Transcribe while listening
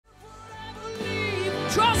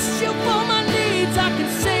Trust you for my needs. I can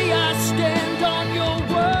say I stand on your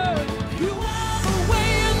word. You are the way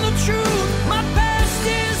and the truth. My past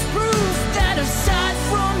is proof that aside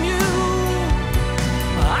from you,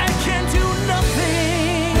 I can do nothing.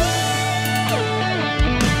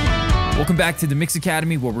 Welcome back to the Mix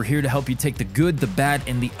Academy, where we're here to help you take the good, the bad,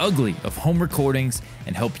 and the ugly of home recordings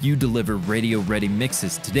and help you deliver radio-ready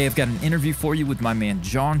mixes. Today, I've got an interview for you with my man,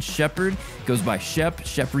 John Shepherd. Goes by Shep.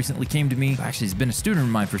 Shep recently came to me. Actually, he's been a student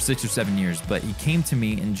of mine for 6 or 7 years, but he came to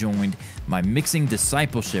me and joined my mixing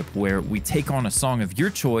discipleship, where we take on a song of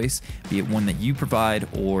your choice, be it one that you provide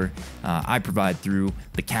or I provide through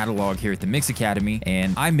the catalog here at the Mix Academy,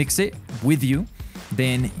 and I mix it with you.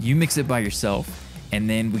 Then you mix it by yourself. And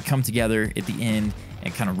then we come together at the end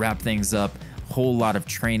and kind of wrap things up. Whole lot of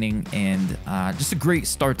training and just a great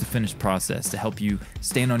start to finish process to help you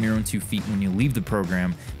stand on your own 2 feet when you leave the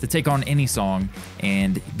program to take on any song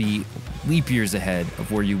and be leap years ahead of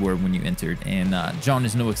where you were when you entered. And John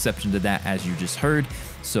is no exception to that, as you just heard.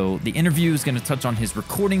 So the interview is going to touch on his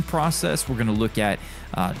recording process. We're going to look at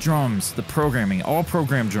drums, the programming, all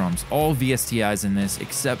program drums, all VSTIs in this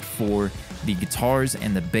except for the guitars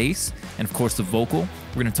and the bass, and of course the vocal.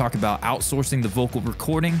 We're going to talk about outsourcing the vocal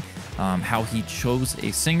recording, how he chose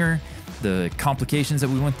a singer, the complications that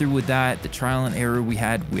we went through with that, the trial and error we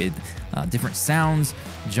had with different sounds.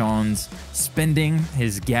 John's spending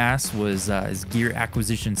his gas was his gear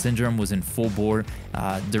acquisition syndrome was in full bore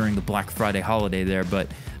during the Black Friday holiday there, but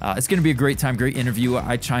it's going to be a great time, great interview.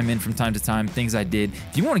 I chime in from time to time, things I did.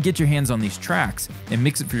 If you want to get your hands on these tracks and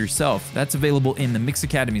mix it for yourself, that's available in the Mix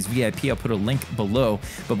Academy's VIP. I'll put a link below.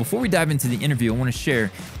 But before we dive into the interview, I want to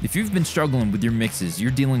share, if you've been struggling with your mixes, you're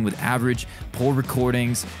dealing with average, poor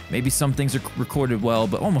recordings, maybe some things are recorded well,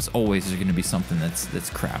 but almost always there's going to be something that's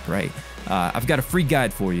crap, right? I've got a free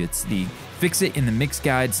guide for you. It's the Fix It in the Mix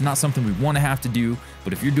guide. It's not something we want to have to do,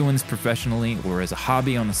 but if you're doing this professionally or as a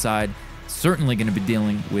hobby on the side, certainly going to be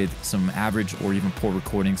dealing with some average or even poor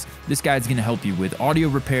recordings, this guide's going to help you with audio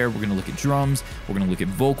repair. We're going to look at drums, we're going to look at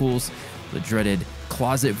vocals, the dreaded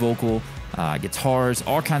closet vocal, guitars,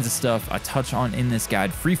 all kinds of stuff I touch on in this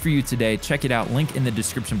guide, free for you today. Check it out, link in the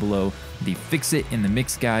description below, the Fix It in the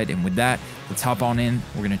Mix guide. And with that, let's hop on in.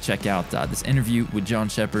 We're going to check out this interview with John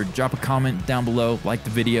Shepherd. Drop a comment down below, like the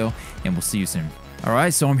video, and we'll see you soon. All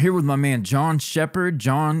right, so I'm here with my man, John Shepherd.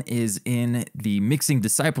 John is in the mixing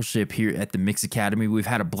discipleship here at the Mix Academy. We've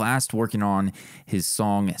had a blast working on his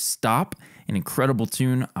song, Stop, an incredible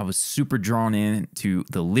tune. I was super drawn in to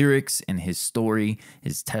the lyrics and his story,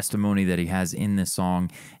 his testimony that he has in this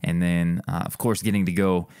song. And then, of course, getting to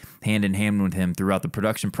go hand in hand with him throughout the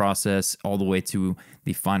production process all the way to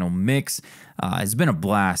the final mix. It's been a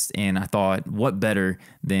blast, and I thought, what better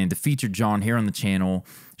than to feature John here on the channel,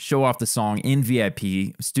 show off the song in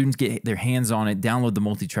VIP. Students get their hands on it, download the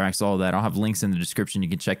multi-tracks, all that. I'll have links in the description. You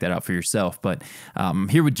can check that out for yourself. But I'm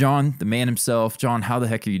here with John, the man himself. John, how the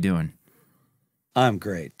heck are you doing? I'm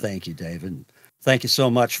great. Thank you, David. Thank you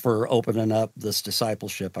so much for opening up this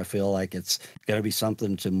discipleship. I feel like it's going to be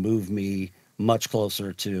something to move me much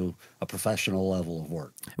closer to a professional level of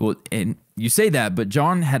work. Well, and you say that, but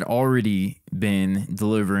John had already been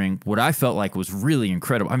delivering what I felt like was really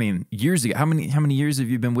incredible. I mean, years ago. How many years have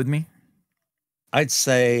you been with me? I'd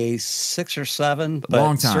say 6 or 7, but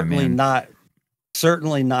long time,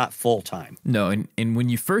 certainly not full time. No, and when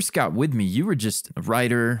you first got with me, you were just a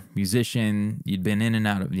writer, musician. You'd been in and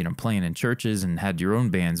out of, playing in churches and had your own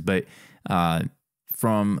bands. But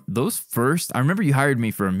from those first, I remember you hired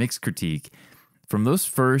me for a mix critique. From those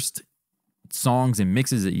first songs and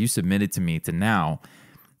mixes that you submitted to me to now,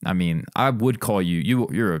 I mean, I would call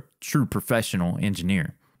you're a true professional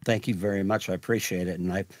engineer. Thank you very much. I appreciate it.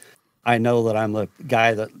 And I know that I'm the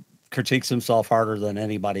guy that critiques himself harder than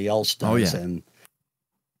anybody else does. Oh, yeah.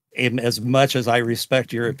 And as much as I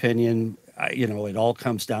respect your opinion, it all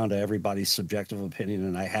comes down to everybody's subjective opinion,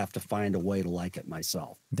 and I have to find a way to like it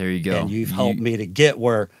myself. There you go. And you've helped me to get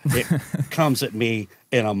where it comes at me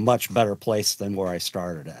in a much better place than where I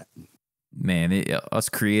started at. Man, us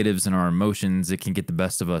creatives and our emotions, it can get the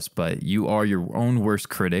best of us, but you are your own worst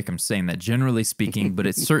critic. I'm saying that generally speaking, but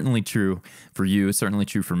it's certainly true for you. It's certainly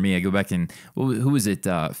true for me. I go back and, who was it?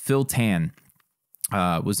 Phil Tan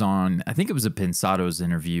was on, I think it was a Pensado's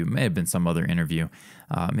interview. It may have been some other interview,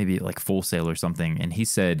 maybe like Full Sail or something. And he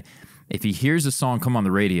said, if he hears a song come on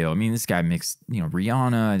the radio, I mean, this guy mixed,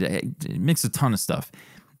 Rihanna, mixed a ton of stuff.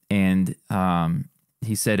 And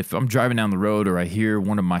he said, if I'm driving down the road or I hear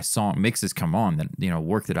one of my song mixes come on that,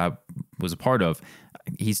 work that I was a part of,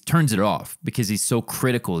 he turns it off because he's so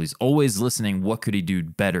critical. He's always listening. What could he do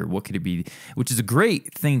better? What could it be? Which is a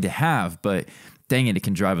great thing to have, but dang it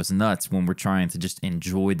can drive us nuts when we're trying to just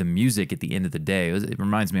enjoy the music at the end of the day. It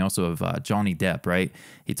reminds me also of Johnny Depp, right?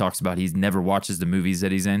 He talks about he never watches the movies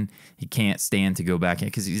that he's in. He can't stand to go back in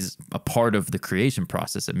because he's a part of the creation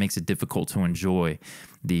process. It makes it difficult to enjoy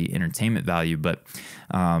the entertainment value. But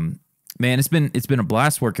man, it's been a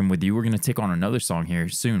blast working with you. We're going to take on another song here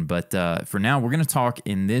soon. But for now, we're going to talk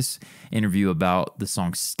in this interview about the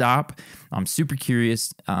song Stop. I'm super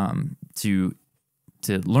curious to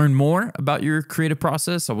learn more about your creative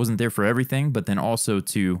process. I wasn't there for everything, but then also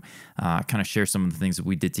to kind of share some of the things that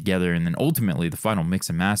we did together. And then ultimately the final mix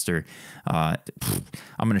and master, I'm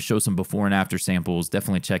going to show some before and after samples.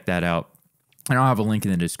 Definitely check that out. And I'll have a link in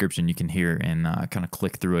the description you can hear and kind of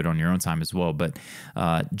click through it on your own time as well. But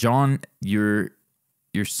John, your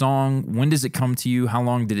song, when does it come to you? How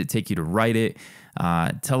long did it take you to write it?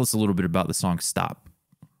 Tell us a little bit about the song Stop.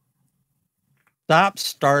 Stop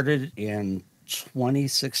started in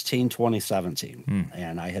 2016, 2017.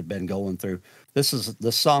 And I had been going through,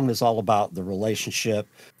 the song is all about the relationship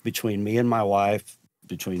between me and my wife,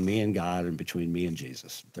 between me and God, and between me and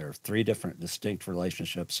Jesus. There are three different distinct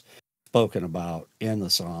relationships spoken about in the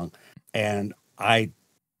song. And I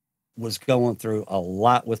was going through a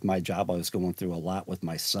lot with my job. I was going through a lot with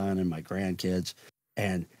my son and my grandkids.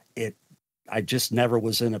 And I just never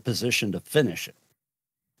was in a position to finish it.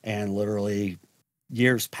 And literally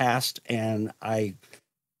years passed, and I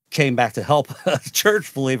came back to help a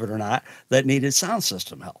church, believe it or not, that needed sound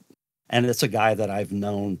system help. And it's a guy that I've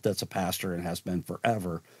known that's a pastor and has been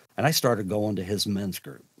forever. And I started going to his men's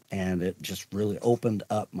group, and it just really opened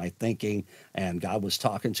up my thinking, and God was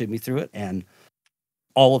talking to me through it. And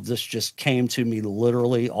all of this just came to me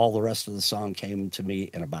literally. All the rest of the song came to me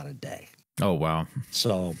in about a day. Oh, wow.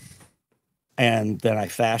 So, and then I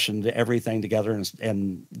fashioned everything together,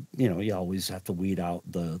 and you know, you always have to weed out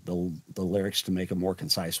the lyrics to make them more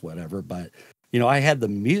concise, whatever. But you know, I had the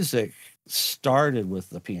music started with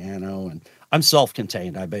the piano, and I'm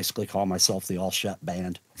self-contained. I basically call myself the All Shep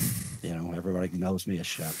Band. You know, everybody knows me as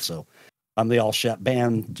Shep, so I'm the All Shep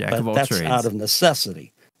Band. Jack but of all that's trades. out of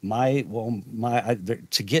necessity.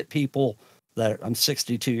 To get people that I'm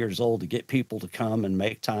 62 years old, to get people to come and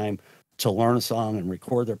make time to learn a song and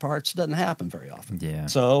record their parts doesn't happen very often. Yeah.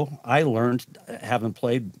 So I learned, having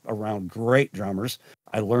played around great drummers,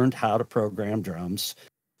 I learned how to program drums,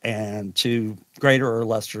 and to greater or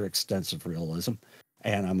lesser extensive realism.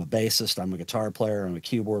 And I'm a bassist, I'm a guitar player, I'm a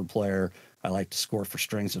keyboard player. I like to score for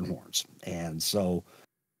strings and horns. And so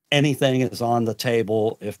anything is on the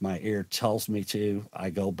table if my ear tells me to.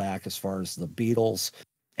 I go back as far as the Beatles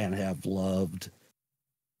and have loved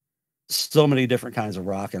so many different kinds of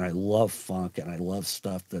rock, and I love funk, and I love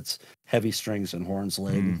stuff that's heavy strings and horns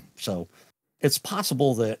laden. So it's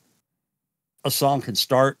possible that a song can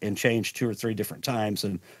start and change 2 or 3 different times.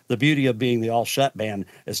 And the beauty of being the All Shep Band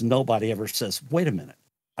is nobody ever says, wait a minute,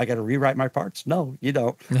 I got to rewrite my parts. No, you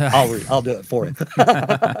don't. I'll do it for you.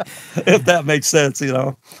 If that makes sense, you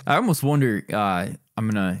know. I almost wonder, I'm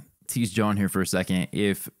going to tease John here for a second,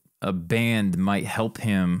 if a band might help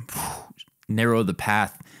him narrow the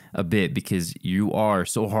path a bit, because you are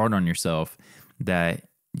so hard on yourself that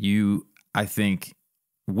you, I think,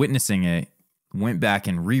 witnessing it, went back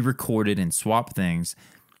and re-recorded and swapped things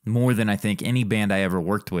more than I think any band I ever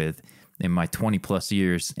worked with in my 20 plus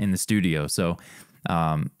years in the studio. So,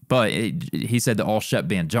 but he said the All Shep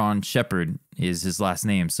Band. John Shepherd is his last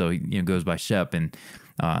name, so he goes by Shep, and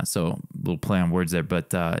so a little play on words there.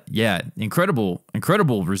 But yeah, incredible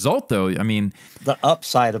result though. I mean, the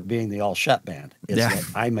upside of being the All Shep Band is that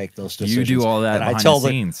I make those decisions. You do all that and behind the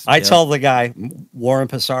scenes. I tell the guy, Warren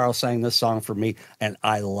Pissarro sang this song for me, and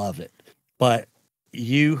I love it. But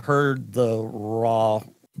you heard the raw,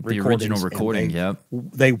 the original recording.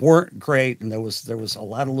 They weren't great, and there was a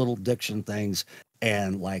lot of little diction things,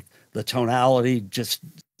 and like the tonality just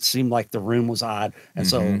seemed like the room was odd. And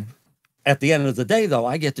so at the end of the day, though,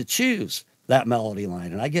 I get to choose that melody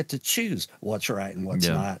line, and I get to choose what's right and what's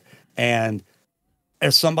not. And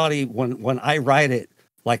as somebody, when I write it,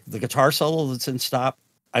 like the guitar solo that's in Stop,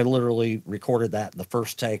 I literally recorded that the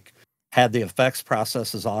first take, had the effects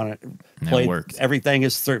processes on it, played, everything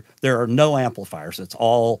is through. There are no amplifiers. It's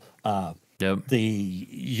all the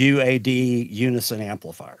UAD unison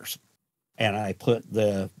amplifiers. And I put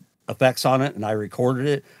the effects on it, and I recorded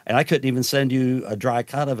it, and I couldn't even send you a dry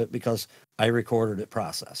cut of it because I recorded it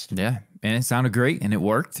processed. Yeah, and it sounded great, and it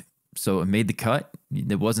worked. So it made the cut.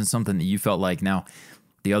 It wasn't something that you felt like, now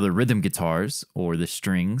the other rhythm guitars or the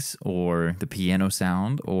strings or the piano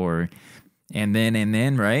sound or and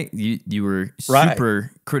then right, you were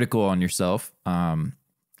super critical on yourself,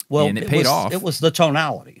 Well, and it paid off. It was the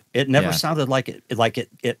tonality. It never Yeah. sounded like it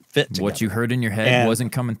fit together. What you heard in your head And-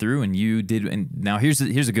 wasn't coming through, and you did. And now here's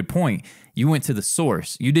a good point. You went to the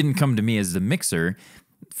source. You didn't come to me as the mixer.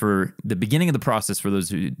 For the beginning of the process, for those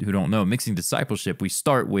who don't know, mixing discipleship, we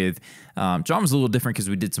start with John was a little different because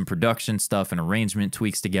we did some production stuff and arrangement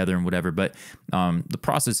tweaks together and whatever. But the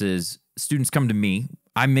process is students come to me.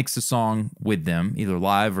 I mix a song with them, either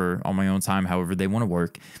live or on my own time, however they want to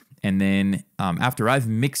work. And then after I've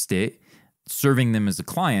mixed it, serving them as a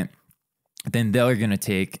client, then they're going to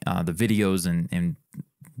take the videos and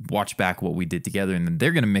watch back what we did together, and then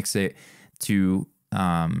they're going to mix it to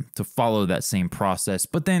follow that same process,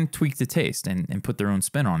 but then tweak the taste and put their own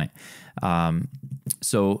spin on it.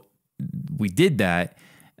 So we did that,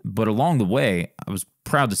 but along the way, I was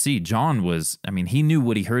proud to see John he knew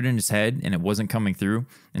what he heard in his head and it wasn't coming through.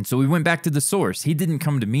 And so we went back to the source. He didn't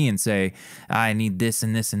come to me and say, I need this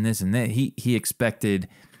and this and this and that. He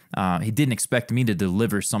didn't expect me to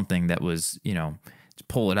deliver something that was, to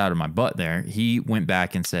pull it out of my butt there. He went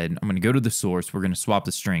back and said, I'm going to go to the source. We're going to swap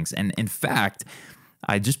the strings. And in fact,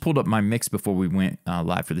 I just pulled up my mix before we went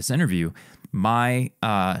live for this interview. My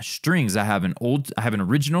strings, I have an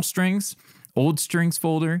original strings, old strings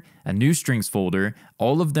folder, a new strings folder.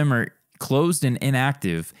 All of them are closed and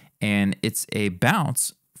inactive, and it's a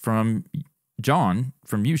bounce from John,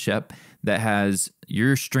 from you, Shep, that has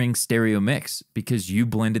your string stereo mix because you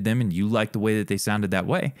blended them and you liked the way that they sounded that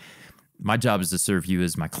way. My job is to serve you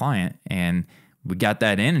as my client, and we got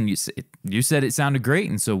that in, and you said it sounded great,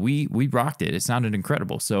 and so we rocked it. It sounded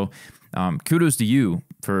incredible. So kudos to you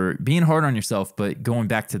for being hard on yourself, but going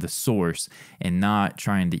back to the source and not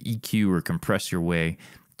trying to EQ or compress your way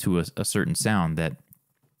to a certain sound that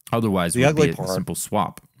otherwise would be a simple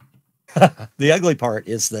swap. The ugly part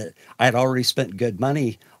is that I had already spent good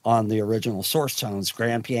money on the original source tones,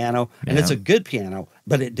 grand piano, and it's a good piano,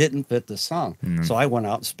 but it didn't fit the song. Mm-hmm. So I went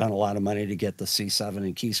out and spent a lot of money to get the C7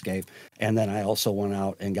 and Keyscape, and then I also went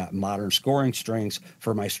out and got modern scoring strings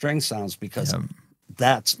for my string sounds because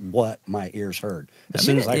that's what my ears heard. As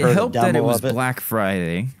soon as I heard a demo that it was of it, Black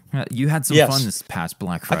Friday. You had some fun this past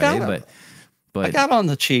Black Friday, but I got on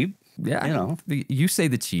the cheap. Yeah, you say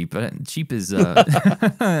the cheap. Cheap is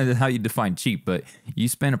how you define cheap, but you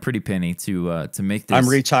spent a pretty penny to make this. I'm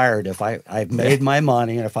retired. If I've made my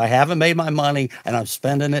money, and if I haven't made my money and I'm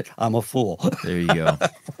spending it, I'm a fool. There you go.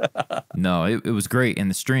 No, it was great, and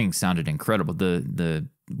the strings sounded incredible.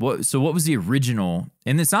 So what was the original?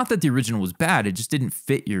 And it's not that the original was bad; it just didn't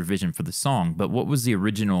fit your vision for the song. But what was the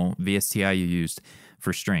original VSTI you used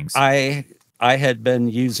for strings? I had been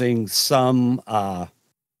using some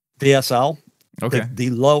VSL, the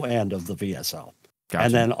low end of the VSL,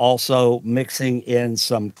 and then also mixing in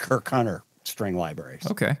some Kirk Hunter string libraries.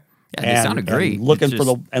 Okay, yeah, they sounded great.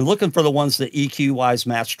 And looking for the ones that EQ wise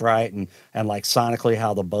matched right, and like sonically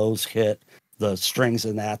how the bows hit the strings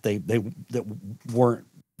in that they weren't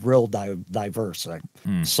real diverse, like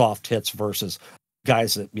soft hits versus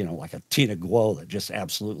guys that like a Tina Guo that just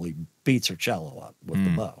absolutely beats her cello up with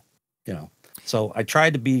the bow. So I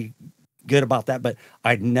tried to be good about that, but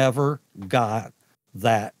I never got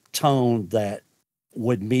that tone that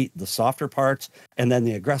would meet the softer parts and then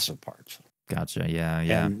the aggressive parts. Gotcha. Yeah.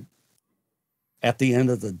 And at the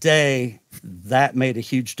end of the day, that made a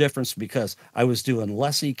huge difference because I was doing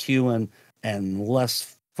less EQing and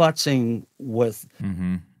less futzing with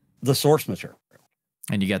the source material.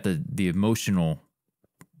 And you got the emotional.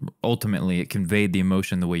 Ultimately, it conveyed the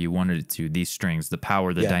emotion the way you wanted it to. These strings, the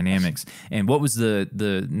power, the dynamics. And what was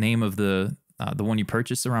the name of the one you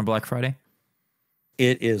purchased around Black Friday?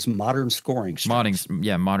 It is Modern Scoring Strings.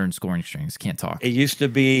 Modern Scoring Strings. Can't talk. It used to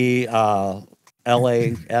be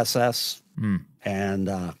LASS, and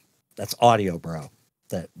that's Audio Bro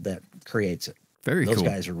that creates it. Very cool. Those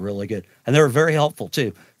guys are really good, and they were very helpful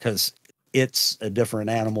too because it's a different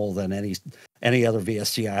animal than any other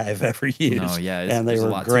VSTI I've ever used. Oh yeah, and they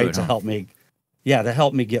were great to help me. Yeah, to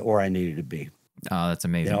help me get where I needed to be. Oh, that's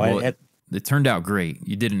amazing. It turned out great.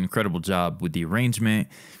 You did an incredible job with the arrangement,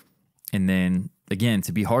 and then again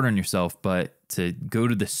to be hard on yourself, but to go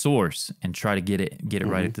to the source and try to get it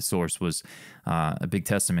right at the source was a big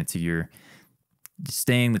testament to your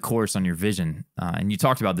staying the course on your vision. And you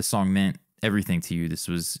talked about this song meant everything to you. This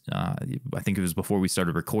was, I think it was before we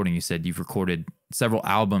started recording. You said you've recorded several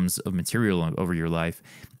albums of material over your life,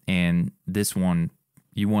 and this one,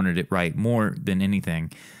 you wanted it right more than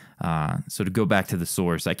anything. So to go back to the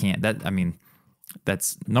source,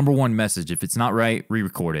 that's number one message. If it's not right,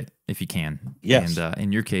 re-record it if you can. Yes. And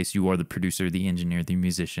in your case, you are the producer, the engineer, the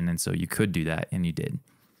musician, and so you could do that, and you did.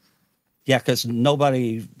 Yeah, because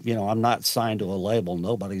nobody, I'm not signed to a label.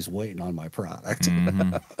 Nobody's waiting on my product.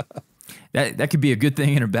 That could be a good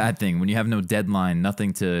thing and a bad thing when you have no deadline,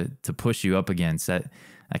 nothing to push you up against. That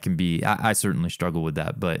can be. I certainly struggle with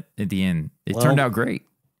that, but at the end, it turned out great.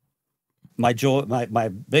 My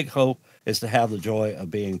big hope is to have the joy of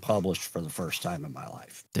being published for the first time in my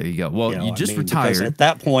life. There you go. Well, you just retired. retired. At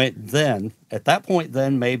that point,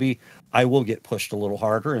 then maybe I will get pushed a little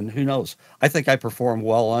harder, and who knows? I think I perform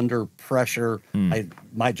well under pressure.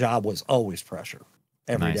 My job was always pressure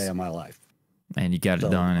every day of my life, and you got it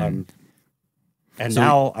done. And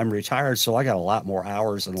now I'm retired, so I got a lot more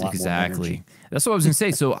hours and a lot more energy. That's what I was going to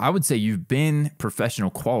say. So I would say you've been professional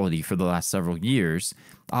quality for the last several years,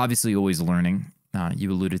 obviously always learning.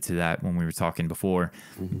 You alluded to that when we were talking before,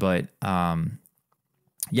 but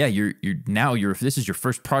yeah, this is your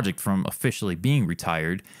first project from officially being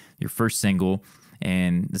retired, your first single,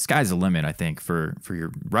 and the sky's the limit, I think, for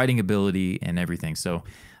your writing ability and everything. So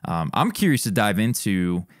I'm curious to dive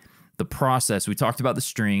into the process. We talked about the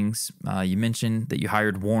strings. You mentioned that you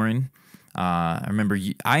hired Warren. I remember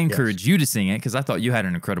I encouraged you to sing it because I thought you had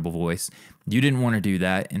an incredible voice. You didn't want to do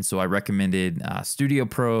that, and so I recommended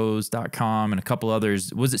StudioPros.com and a couple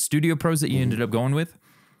others. Was it Studio Pros that you ended up going with?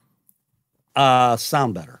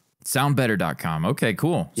 Soundbetter. Soundbetter.com. Okay,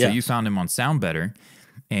 cool. So you found him on Soundbetter,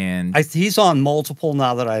 and he's on multiple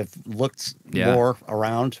now that I've looked more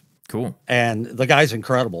around. Cool. And the guy's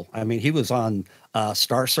incredible. I mean, he was on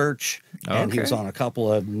Star Search, and he was on a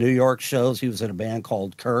couple of New York shows. He was in a band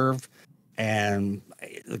called Curve, and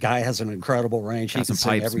the guy has an incredible range. He can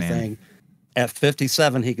sing everything. Man. At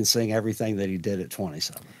 57, he can sing everything that he did at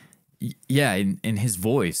 27. Yeah, in his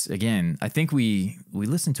voice, again, I think we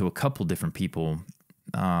listened to a couple different people.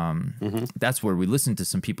 That's where we listened to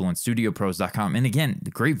some people on StudioPros.com. And again,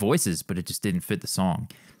 the great voices, but it just didn't fit the song.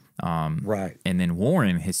 Right. And then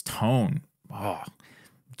Warren, his tone,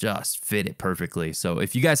 just fit it perfectly. So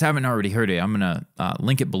if you guys haven't already heard it, I'm going to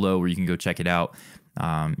link it below where you can go check it out.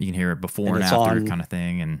 You can hear it before and after kind of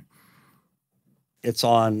thing. And it's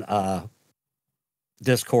on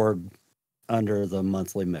Discord under the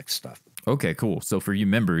monthly mix stuff. Okay, cool. So for you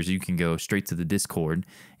members, you can go straight to the Discord,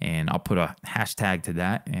 and I'll put a hashtag to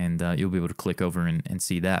that, and you'll be able to click over and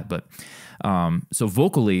see that. But so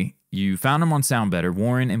vocally, you found him on Soundbetter,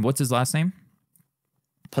 Warren, and what's his last name?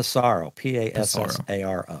 Passaro,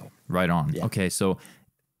 Passaro. Right on. Yeah. Okay, so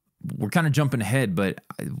we're kind of jumping ahead, but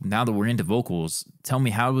now that we're into vocals, tell me,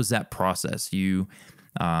 how was that process? You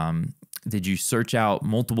did you search out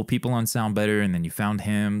multiple people on Soundbetter, and then you found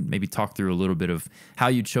him? Maybe talk through a little bit of how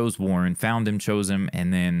you chose Warren, found him, chose him,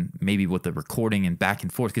 and then maybe what the recording and back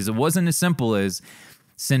and forth, because it wasn't as simple as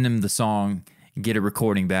send him the song, get a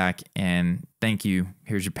recording back, and thank you,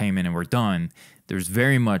 here's your payment, and we're done. There's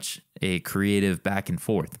very much a creative back and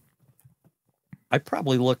forth. I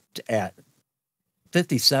probably looked at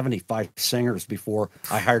 50, 75 singers before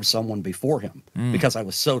I hired someone before him because I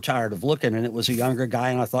was so tired of looking, and it was a younger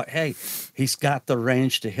guy, and I thought, hey, he's got the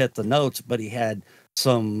range to hit the notes, but he had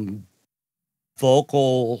some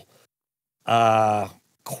vocal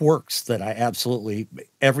quirks that I absolutely,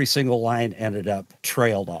 every single line ended up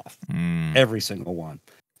trailed off, every single one.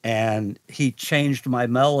 And he changed my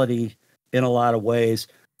melody in a lot of ways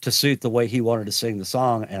to suit the way he wanted to sing the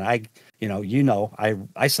song. And I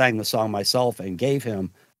sang the song myself and gave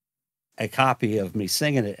him a copy of me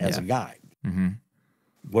singing it as a guide.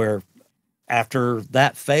 Where after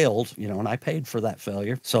that failed, and I paid for that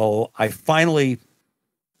failure. So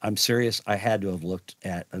I'm serious, I had to have looked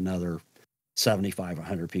at another 75,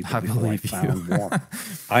 100 people before I found Warren.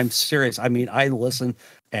 I'm serious. I mean, I listened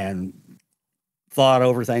and thought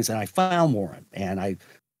over things, and I found Warren, and I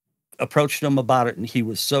approached him about it, and he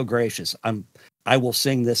was so gracious. I will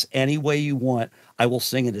sing this any way you want. I will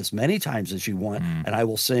sing it as many times as you want, and I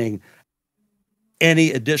will sing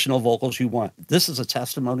any additional vocals you want. This is a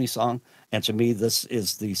testimony song, and to me, this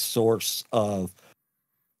is the source of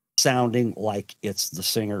sounding like it's the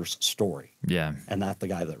singer's story. Yeah. And not the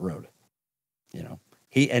guy that wrote it.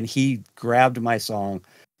 He grabbed my song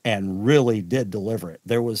and really did deliver it.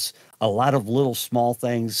 There was a lot of little small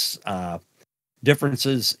things,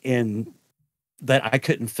 differences in that I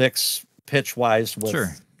couldn't fix pitch wise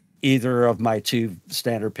with either of my two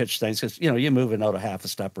standard pitch things. Cause you move a note a half a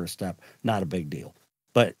step or a step, not a big deal,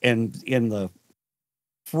 but in the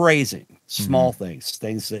phrasing, small things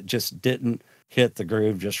that just didn't hit the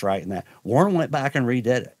groove just right. And that Warren went back and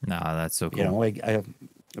redid it. No, that's so cool.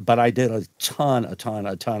 But I did a ton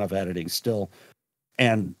of editing still.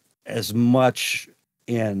 And as much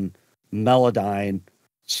in Melodyne,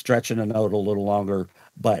 stretching a note a little longer,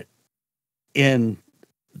 but in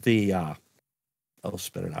the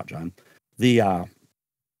spit it out, John. the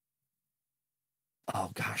oh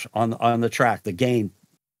gosh, on the track, the gain,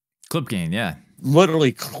 Clip gain, yeah.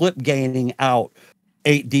 literally clip gaining out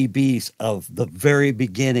 8 dBs of the very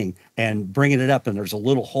beginning and bringing it up, and there's a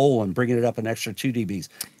little hole and bringing it up an extra 2 dBs,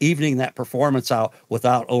 evening that performance out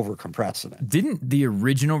without over compressing it. Didn't the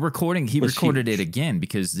original recording, he Was recorded huge. it again,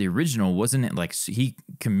 because the original, wasn't it like he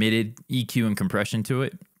committed EQ and compression to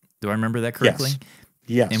it? Do I remember that correctly? Yes.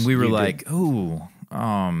 Yes. And we were you did. like, oh,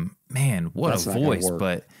 man, what That's a not gonna voice, work.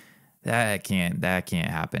 but that can't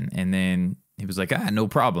happen. And then he was like, no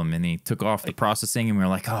problem. And he took off the processing, and we were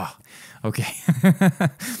like, oh, okay.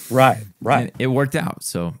 Right. And it worked out.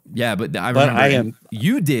 So yeah, but I But remember I am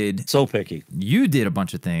you did so picky. a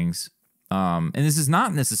bunch of things. And this is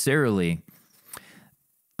not necessarily,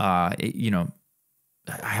 you know,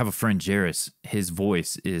 I have a friend, Jairus. His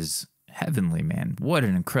voice is heavenly, man. What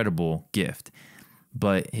an incredible gift.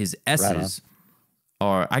 But his S's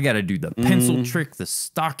are, I got to do the pencil trick, the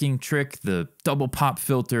stocking trick, the double pop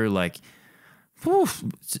filter, like, whew,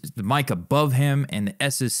 the mic above him, and the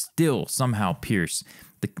S's still somehow pierce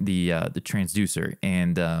the transducer.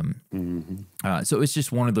 And so it's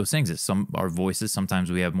just one of those things. It's our voices, sometimes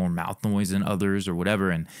we have more mouth noise than others or whatever.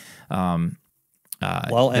 And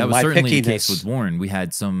Well, that and was my certainly the case pickiness, with Warren. We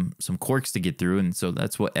had some quirks to get through, and so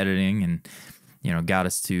that's what editing and, you know, got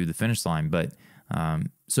us to the finish line. But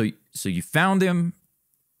so you found him,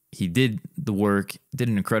 he did the work, did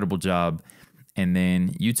an incredible job, and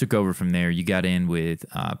then you took over from there. You got in with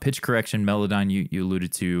pitch correction, Melodyne, you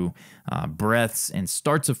alluded to, breaths and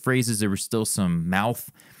starts of phrases. There were still some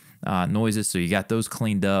mouth noises, so you got those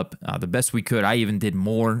cleaned up the best we could. I even did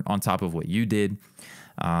more on top of what you did.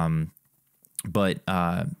 But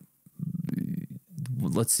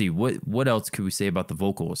let's see, what else could we say about the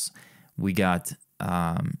vocals? We got,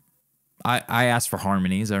 I asked for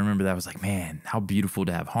harmonies. I remember that. I was like, man, how beautiful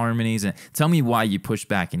to have harmonies. And tell me why you pushed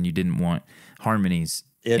back and you didn't want harmonies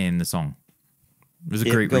in the song. It was a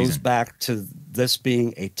great goes reason. back to this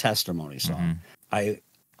being a testimony song.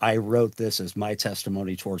 I wrote this as my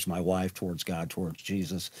testimony towards my wife, towards God, towards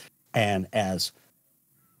Jesus, and as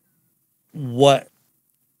what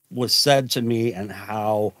was said to me and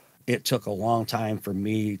how it took a long time for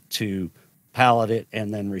me to palate it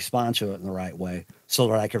and then respond to it in the right way so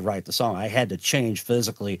that I could write the song. I had to change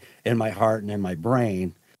physically in my heart and in my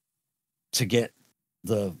brain to get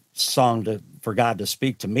the song for God to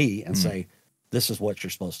speak to me and say, this is what you're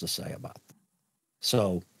supposed to say about it.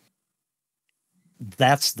 So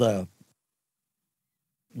that's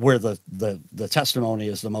where the testimony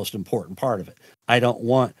is the most important part of it. I don't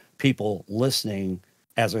want people listening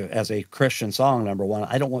as a Christian song, number one.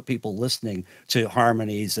 I don't want people listening to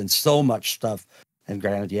harmonies and so much stuff. And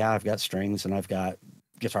granted, yeah, I've got strings and I've got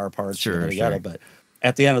guitar parts, Sure. but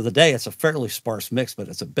at the end of the day, it's a fairly sparse mix, but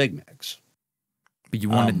it's a big mix. But you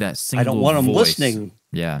wanted that single I don't want them voice. listening.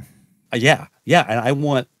 Yeah. Yeah. And I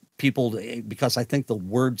want people to, because I think the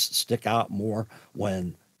words stick out more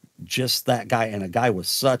when just that guy, and a guy with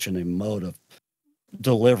such an emotive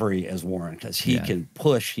delivery as Warren, because he can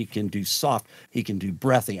push, he can do soft, he can do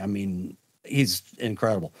breathy. I mean, he's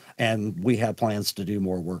incredible. And we have plans to do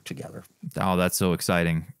more work together. Oh, that's so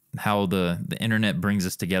exciting. How the internet brings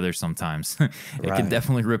us together sometimes. It can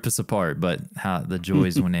definitely rip us apart, but how the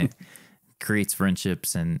joys when it creates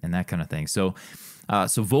friendships and that kind of thing. So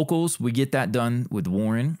vocals, we get that done with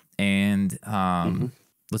Warren, and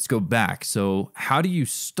let's go back. So how do you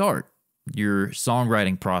start your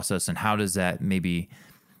songwriting process, and how does that maybe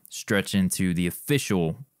stretch into the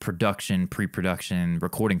official production, pre-production,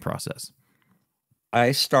 recording process?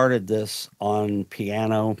 I started this on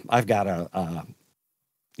piano. I've got a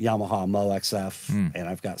Yamaha Mo XF, and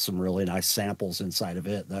I've got some really nice samples inside of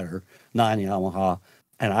it that are non-Yamaha.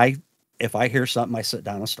 And if I hear something, I sit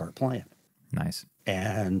down and start playing it. Nice.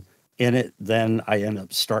 And in it, then I end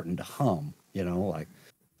up starting to hum, like,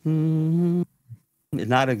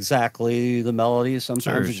 not exactly the melody,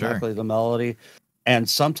 sometimes exactly the melody. And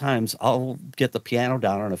sometimes I'll get the piano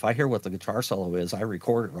down, and if I hear what the guitar solo is, I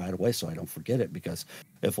record it right away so I don't forget it, because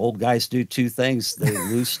if old guys do two things, they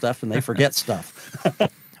lose stuff and they forget stuff.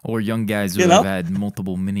 Or young guys who have had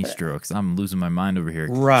multiple mini strokes. I'm losing my mind over here.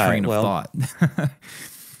 Train of thought.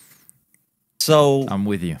 So I'm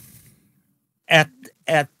with you. At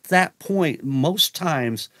that point, most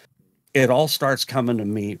times it all starts coming to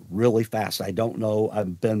me really fast. I don't know.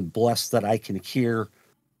 I've been blessed that I can hear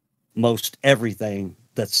most everything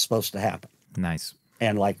that's supposed to happen. Nice.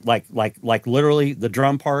 And like literally the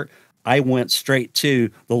drum part, I went straight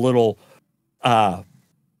to the little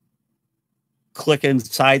clicking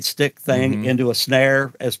side stick thing into a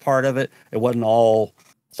snare as part of it. It wasn't all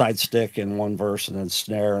side stick in one verse and then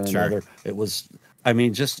snare in Sure. another. It was, I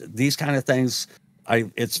mean, just these kind of things.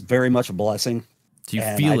 It's very much a blessing. Do you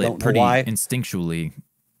And I feel it don't know pretty why. instinctually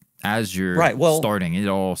as you're Right, well- starting? It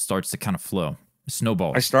all starts to kind of flow,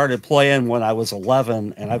 snowball. I started playing when I was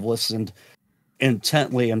 11, and I've listened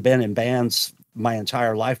intently and been in bands my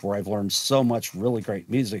entire life where I've learned so much really great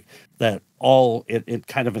music that it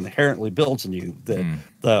kind of inherently builds in you.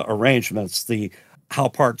 The arrangements, the how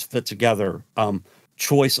parts fit together,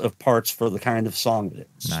 choice of parts for the kind of song that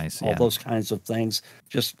it's. Nice, All yeah. those kinds of things.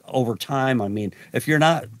 Just over time, I mean, if you're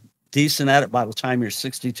not decent at it by the time you're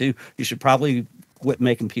 62, you should probably quit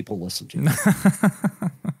making people listen to you.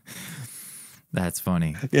 That's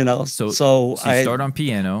funny. You know, So so you I start on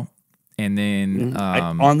piano, and then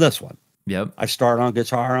on this one. yep, I start on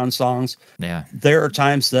guitar on songs. yeah, There are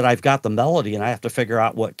times that I've got the melody and I have to figure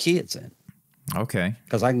out what key it's in okay,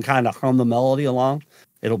 because I can kind of hum the melody along.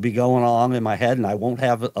 It'll be going along in my head and I won't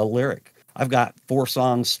have a lyric. I've got 4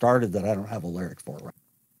 songs started that I don't have a lyric for. Right?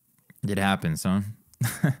 it happens, huh?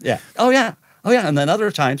 Yeah. Oh, yeah. Oh, yeah. And then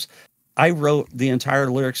other times I wrote the entire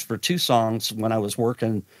lyrics for 2 songs when I was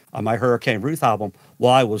working on my Hurricane Ruth album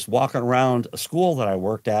while I was walking around a school that I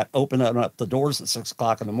worked at, opening up the doors at 6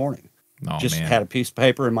 o'clock in the morning. Oh Just man, had a piece of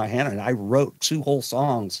paper in my hand and I wrote 2 whole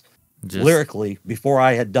songs Just- lyrically before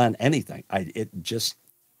I had done anything.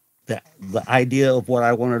 The idea of what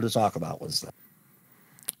I wanted to talk about was that.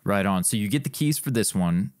 right on. So you get the keys for this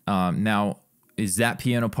one. Now, is that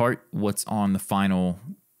piano part what's on the final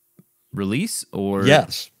release, or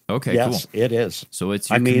Yes. Okay, Yes, cool. it is. So it's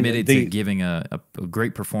I you're mean, committed to the- giving a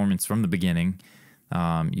great performance from the beginning.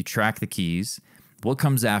 You track the keys. What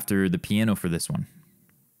comes after the piano for this one?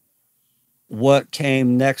 What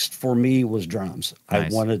came next for me was drums.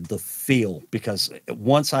 Nice. I wanted the feel because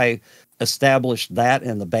once I established that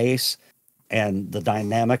in the bass and the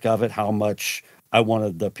dynamic of it, how much I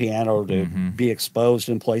wanted the piano to be exposed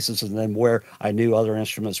in places and then where I knew other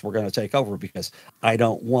instruments were going to take over because I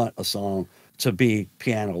don't want a song to be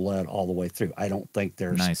piano led all the way through. I don't think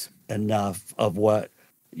there's Nice. enough of what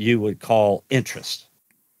you would call interest.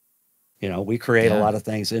 You know, we create Yeah. a lot of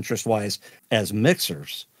things interest wise as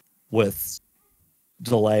mixers with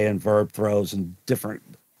delay and verb throws and a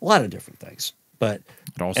lot of different things. But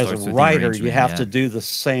It all as starts a with the writer, you arrangement, have yeah. to do the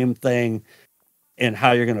same thing in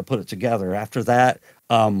how you're going to put it together. After that,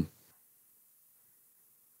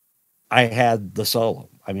 I had the solo.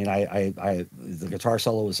 I mean, the guitar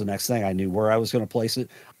solo was the next thing. I knew where I was going to place it.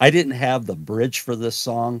 I didn't have the bridge for this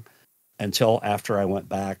song until after I went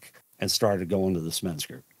back and started going to the men's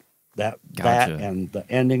group. That Gotcha. and the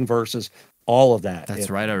ending verses, all of that. That's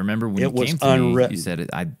right. I remember when you it was came to me, you unwritten. said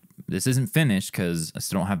this isn't finished because I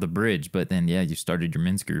still don't have the bridge. But then, yeah, you started your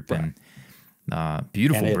men's group Right. and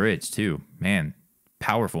beautiful And it- bridge too, man,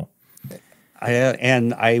 powerful.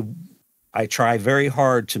 I try very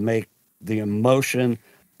hard to make the emotion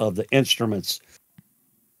of the instruments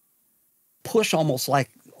push almost like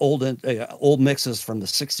old mixes from the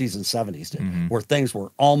 60s and 70s did, where things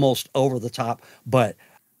were almost over the top, but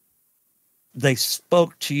they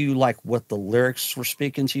spoke to you like what the lyrics were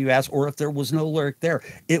speaking to you as, or if there was no lyric there,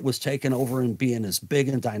 it was taken over and being as big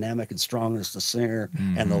and dynamic and strong as the singer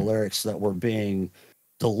and the lyrics that were being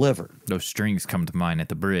delivered. Those strings come to mind at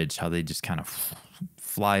the bridge, how they just kind of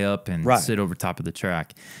fly up and Right. sit over top of the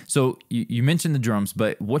track. So you mentioned the drums,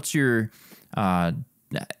 but what's your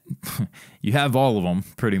you have all of them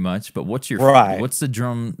pretty much, but what's your Right. what's the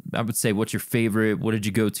drum? I would say, what's your favorite? What did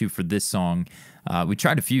you go to for this song? We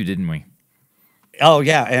tried a few, didn't we? Oh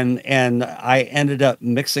yeah, and I ended up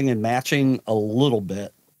mixing and matching a little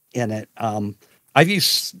bit in it. I've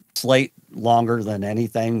used Slate longer than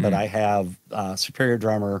anything, but I have Superior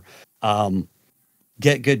Drummer.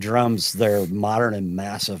 Get Good Drums. They're modern and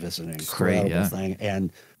massive is an incredible yeah. thing,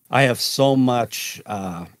 and I have so much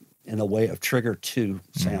in the way of Trigger 2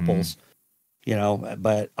 samples. You know,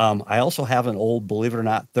 but I also have an old, believe it or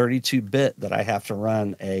not, 32-bit that I have to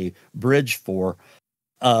run a bridge for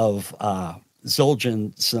of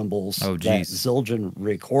Zildjian cymbals Oh, that geez. Zildjian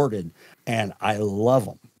recorded, and I love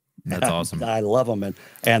them. That's awesome. I love them,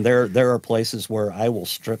 and there are places where I will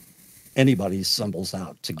strip anybody's cymbals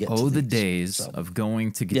out to get. Oh, to the these. days So, of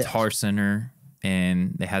going to Guitar Center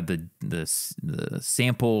and they had the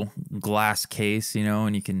sample glass case, you know,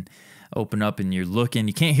 and you can open up and you're looking.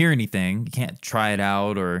 You can't hear anything. You can't try it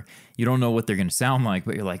out, or you don't know what they're going to sound like,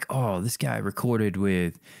 but you're like, oh, this guy recorded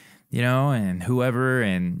with, you know, and whoever,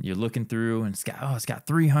 and you're looking through and it's got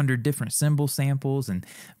 300 different cymbal samples, and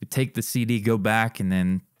we take the CD, go back, and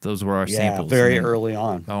then those were our samples. very And then- early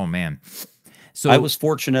on. Oh man. So I was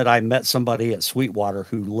fortunate. I met somebody at Sweetwater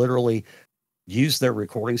who literally used their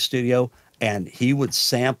recording studio and he would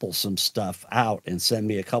sample some stuff out and send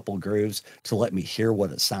me a couple grooves to let me hear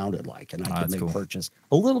what it sounded like, and I could that's make cool. purchase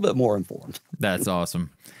a little bit more informed. That's awesome.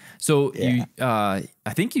 So Yeah. you,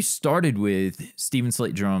 I think you started with Steven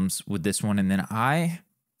Slate drums with this one, and then I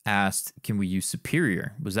asked, can we use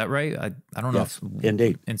Superior? Was that right? I don't know. Yes,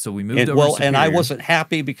 indeed. And so we moved And, over well, to and I Superior. wasn't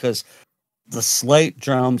happy because the Slate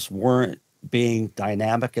drums weren't being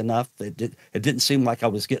dynamic enough. It didn't seem like I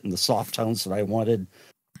was getting the soft tones that I wanted.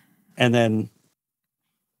 And then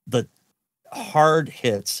the hard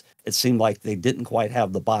hits, it seemed like they didn't quite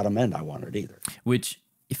have the bottom end I wanted either. Which,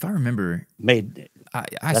 if I remember, Made I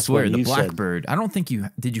That's swear, what the you said. Blackbird. I don't think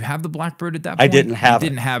did you have the Blackbird at that point? I didn't have You it.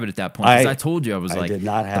 didn't have it at that point. Because I told you, I was I like, did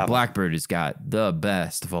not have the it. Blackbird has got the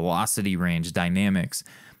best velocity range dynamics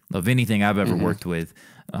of anything I've ever worked with.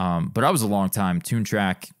 But I was a long time Tune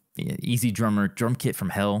Track, Easy Drummer, drum kit from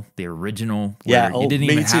hell, the original. Yeah, where you didn't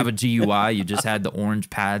me even have too. a GUI. You just had the orange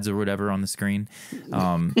pads or whatever on the screen.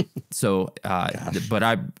 But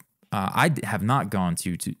I have not gone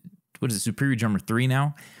to what is it, Superior Drummer 3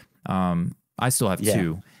 now? I still have Yeah.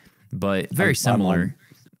 2, but very I'm similar.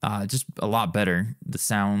 Just a lot better. The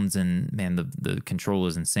sounds and man, the control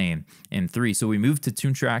is insane in 3. So we moved to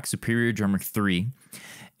Tune Track Superior Drummer 3,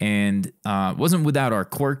 and wasn't without our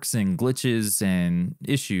quirks and glitches and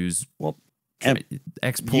issues well, and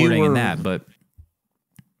exporting and were- that. But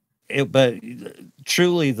but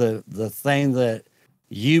truly the thing that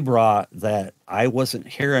you brought that I wasn't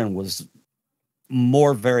hearing was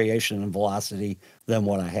more variation in velocity than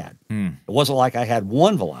what I had. It wasn't like I had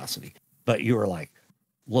one velocity, but you were like,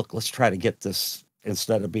 look, let's try to get this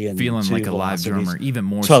instead of being feeling two like a live velocities drummer, even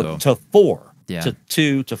more to, so. to 4, Yeah. to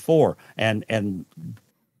 2 to 4. And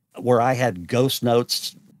where I had ghost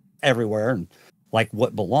notes everywhere and like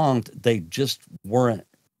what belonged, they just weren't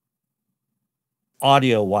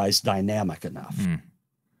audio wise dynamic enough. You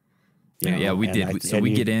Yeah, know, we and did. So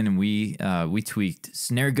we you- get in and we tweaked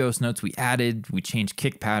snare ghost notes. We added, we changed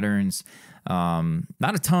kick patterns. Not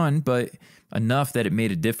a ton, but enough that it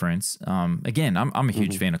made a difference. Again, I'm a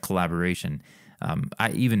huge fan of collaboration.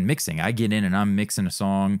 I even mixing. I get in and I'm mixing a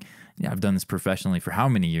song. Yeah, I've done this professionally for how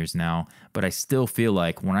many years now, but I still feel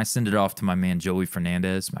like when I send it off to my man Joey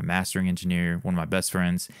Fernandez, my mastering engineer, one of my best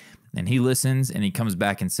friends, and he listens and he comes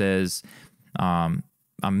back and says, I'm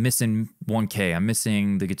missing 1K. I'm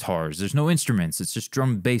missing the guitars. There's no instruments. It's just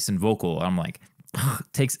drum, bass, and vocal. I'm like,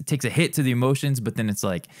 takes a hit to the emotions, but then it's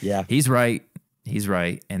like, Yeah. he's right,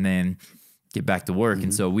 and then get back to work.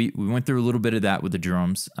 And so we went through a little bit of that with the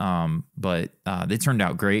drums, but they turned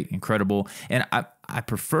out great, incredible. And I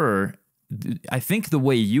prefer, I think the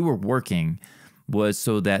way you were working was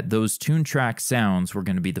so that those Tune Track sounds were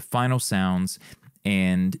going to be the final sounds,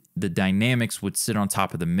 and the dynamics would sit on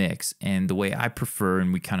top of the mix. And the way I prefer,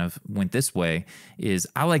 and we kind of went this way, is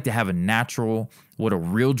I like to have a natural, what a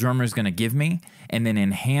real drummer is going to give me, and then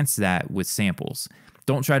enhance that with samples.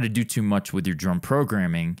 Don't try to do too much with your drum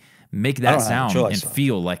programming. Make I that don't have a sound choice, and though.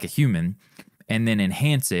 feel like a human, and then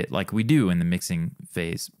enhance it like we do in the mixing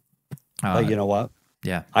phase. But you know what?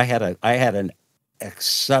 Yeah. I had an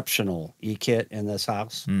exceptional E-kit in this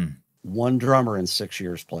house. One drummer in 6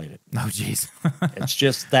 years played it. Oh, geez. It's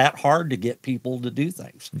just that hard to get people to do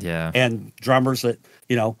things. Yeah. And drummers that,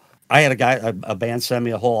 I had a band send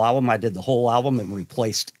me a whole album. I did the whole album and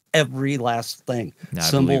replaced every last thing. Yeah,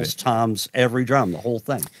 I believe Cymbals, it. toms, every drum, the whole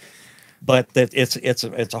thing. But that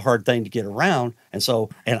it's a hard thing to get around. And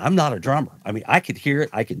I'm not a drummer. I mean, I could hear it,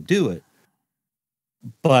 I can do it,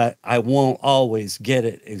 but I won't always get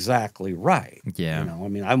it exactly right. Yeah. I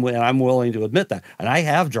mean, I'm willing to admit that. And I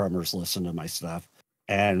have drummers listen to my stuff.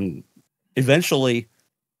 And eventually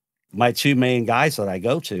my two main guys that I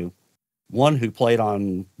go to, one who played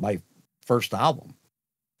on my first album,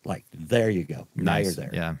 like, there you go. Now Nice. you're there.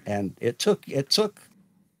 Yeah. And it took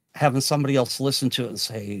having somebody else listen to it and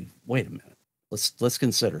say, wait a minute, let's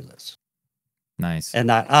consider this. Nice. And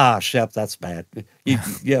not, Shep, that's bad. You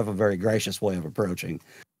have a very gracious way of approaching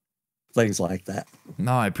things like that.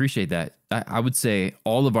 No, I appreciate that. I would say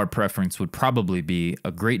all of our preference would probably be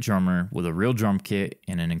a great drummer with a real drum kit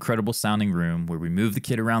in an incredible sounding room where we move the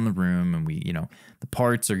kit around the room and the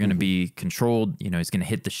parts are going to be controlled. He's going to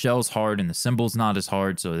hit the shells hard and the cymbals not as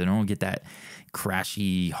hard, so they don't get that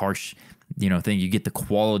crashy, harsh, thing. You get the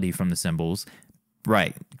quality from the cymbals.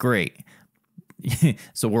 Right. Great.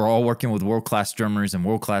 So we're all working with world-class drummers and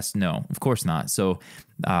world-class? No, of course not. So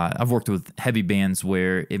I've worked with heavy bands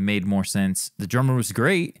where it made more sense. The drummer was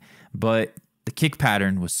great, but the kick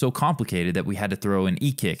pattern was so complicated that we had to throw an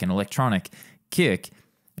e-kick, an electronic kick,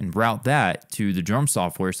 and route that to the drum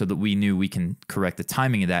software so that we knew we can correct the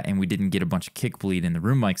timing of that and we didn't get a bunch of kick bleed in the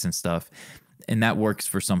room mics and stuff. and that works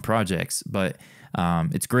for some projects. But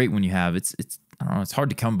it's great when you have it's I don't know, it's hard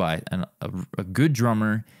to come by a good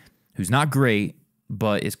drummer who's not great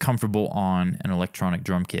but is comfortable on an electronic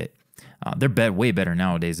drum kit. They're way better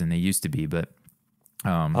nowadays than they used to be. But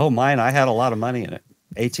mine, I had a lot of money in it.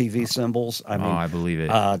 ATV cymbals. I mean, I believe it.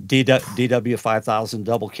 DW 5000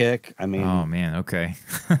 double kick. I mean, oh man, okay.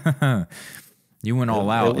 You went all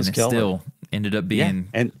out, and it still ended up being.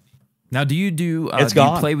 Yeah. And now, do you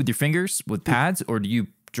play with your fingers with pads, or do you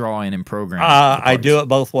draw in and program? I do it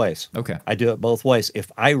both ways. Okay, I do it both ways.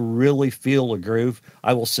 If I really feel a groove,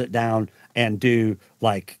 I will sit down and do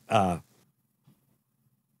like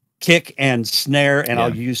kick and snare, and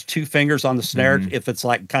I'll use 2 fingers on the snare if it's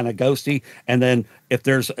like kind of ghosty. And then if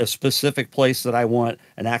there's a specific place that I want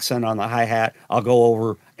an accent on the hi-hat, I'll go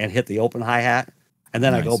over and hit the open hi-hat. And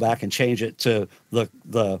then I go back and change it to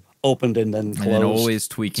the opened and then closed. And then always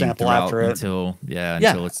tweaking sample after it until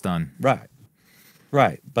it's done.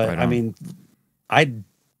 Right. But I mean, I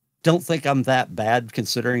don't think I'm that bad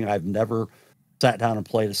considering I've never sat down and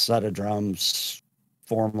played a set of drums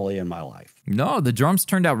formally in my life. No, the drums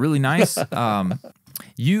turned out really nice. I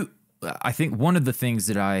think one of the things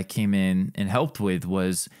that I came in and helped with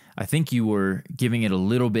was I think you were giving it a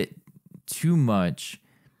little bit too much,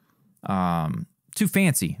 too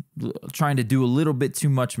fancy, trying to do a little bit too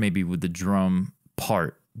much maybe with the drum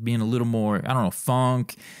part, being a little more, I don't know,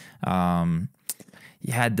 funk.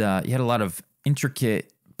 You had a lot of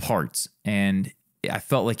intricate parts, and I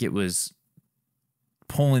felt like it was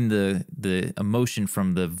pulling the emotion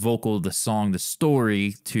from the vocal, the song, the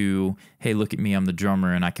story to, hey, look at me, I'm the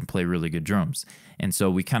drummer and I can play really good drums. And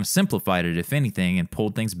so we kind of simplified it, if anything, and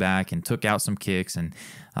pulled things back and took out some kicks. And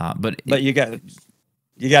but you got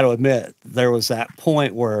to admit there was that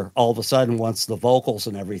point where all of a sudden, once the vocals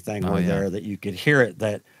and everything were there, that you could hear it,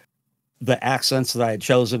 that the accents that I had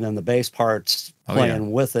chosen and the bass parts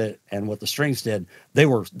playing with it and what the strings did,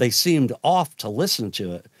 they seemed off to listen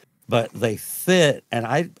to it. But they fit, and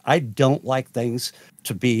I don't like things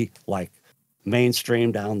to be like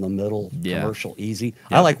mainstream down the middle, commercial easy.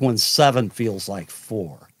 Yeah. I like when 7 feels like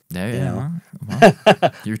 4. Yeah,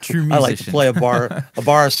 well, you're a true musician. I like to play a bar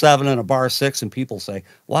of 7 and a bar of 6, and people say,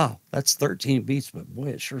 "Wow, that's 13 beats," but boy,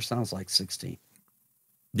 it sure sounds like 16.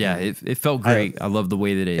 Yeah, it felt great. I love the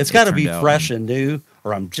way that it's got to be fresh and new,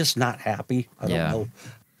 or I'm just not happy. I don't know.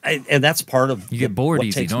 And that's part of you get bored what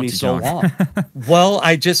easy, takes don't me you, so John? long. Well,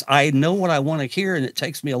 I know what I want to hear, and it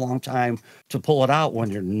takes me a long time to pull it out when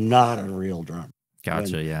you're not a real drummer.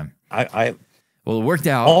 Gotcha. Well, it worked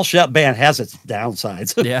out. All Shep band has its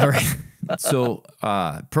downsides. Yeah, right. So,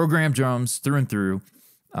 program drums through and through.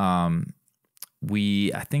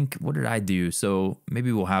 I think, what did I do? So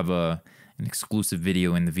maybe we'll have an exclusive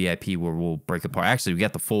video in the VIP where we'll break apart. Actually, we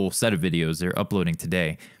got the full set of videos. They're uploading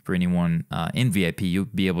today for anyone in VIP. You'll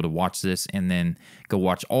be able to watch this and then go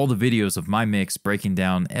watch all the videos of my mix, breaking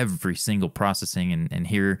down every single processing and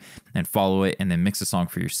hear and follow it, and then mix a song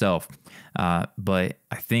for yourself. But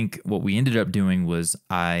I think what we ended up doing was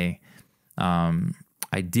I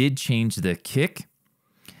did change the kick,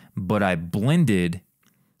 but I blended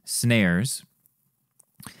snares.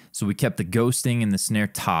 So we kept the ghosting and the snare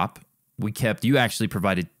top. You actually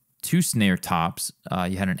provided 2 snare tops.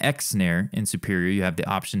 You had an X snare in Superior. You have the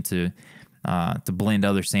option to blend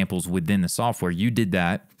other samples within the software. You did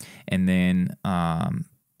that. And then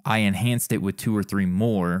I enhanced it with 2 or 3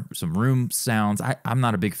 more, some room sounds. I'm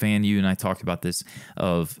not a big fan, you and I talked about this,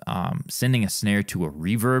 of sending a snare to a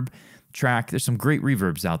reverb track. There's some great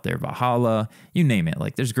reverbs out there, Valhalla, you name it.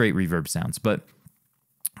 Like, there's great reverb sounds. But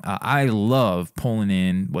I love pulling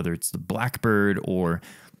in, whether it's the Blackbird or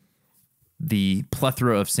the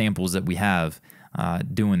plethora of samples that we have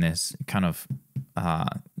doing this, kind of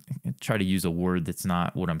try to use a word that's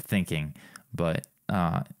not what I'm thinking, but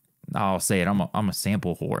I'll say it. I'm a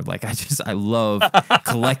sample whore. Like, I love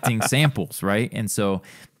collecting samples, right? And so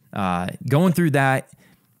going through that,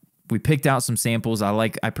 we picked out some samples.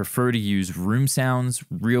 I prefer to use room sounds,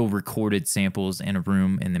 real recorded samples in a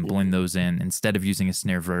room, and then blend those in instead of using a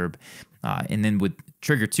snare verb. And then with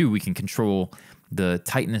Trigger 2, we can control the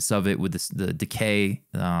tightness of it with the decay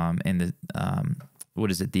and the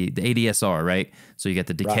the ADSR, right? So you got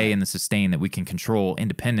the decay and the sustain that we can control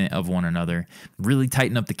independent of one another. Really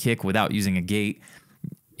tighten up the kick without using a gate.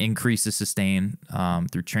 Increase the sustain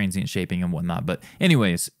through transient shaping and whatnot. But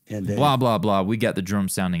anyways, blah, blah, blah. We got the drum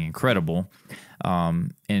sounding incredible.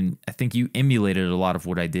 And I think you emulated a lot of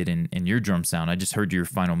what I did in your drum sound. I just heard your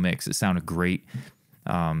final mix. It sounded great.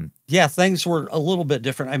 Yeah, things were a little bit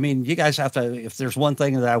different. I mean, you guys have to, if there's one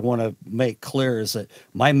thing that I want to make clear, is that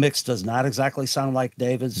my mix does not exactly sound like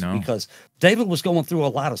David's, because David was going through a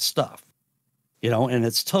lot of stuff. and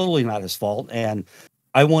it's totally not his fault. And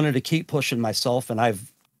I wanted to keep pushing myself, and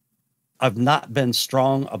I've not been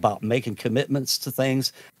strong about making commitments to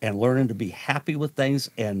things and learning to be happy with things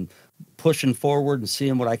and pushing forward and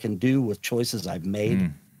seeing what I can do with choices I've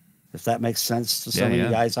made. If that makes sense to some of you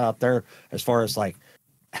guys out there, as far as like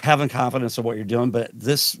having confidence in what you're doing. But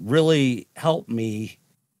this really helped me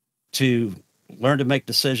to learn to make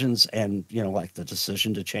decisions, and, like the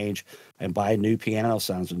decision to change and buy new piano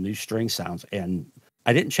sounds and new string sounds. And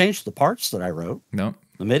I didn't change the parts that I wrote. No.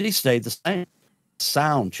 The MIDI stayed the same.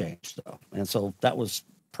 Sound changed though. And so that was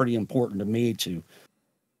pretty important to me to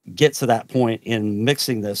get to that point in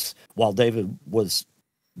mixing this while David was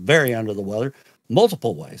very under the weather,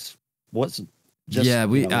 multiple ways. Wasn't just,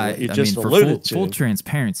 full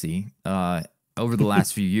transparency, over the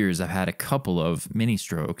last few years, I've had a couple of mini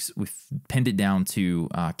strokes. We've pinned it down to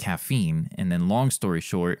caffeine, and then long story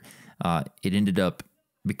short, it ended up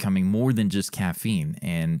becoming more than just caffeine.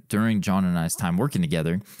 And during John and I's time working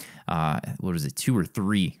together, 2 or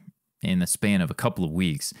 3 in the span of a couple of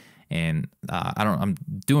weeks. And I'm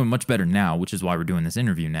doing much better now, which is why we're doing this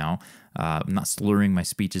interview now. I'm not slurring my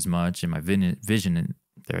speech as much, and my vision, and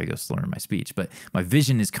there I go, slurring my speech, but my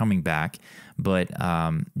vision is coming back. But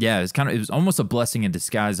it was almost a blessing in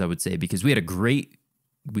disguise, I would say, because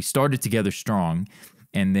we started together strong.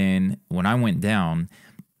 And then when I went down,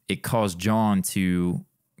 it caused John to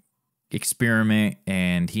experiment,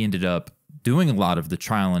 and he ended up doing a lot of the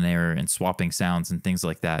trial and error and swapping sounds and things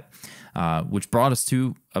like that, which brought us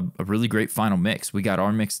to a really great final mix. We got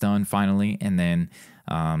our mix done finally, and then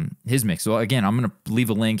his mix. So again, I'm going to leave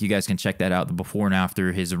a link. You guys can check that out, the before and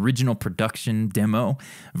after, his original production demo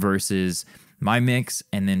versus my mix,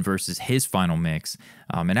 and then versus his final mix.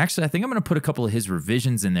 And actually, I think I'm going to put a couple of his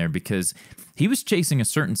revisions in there because he was chasing a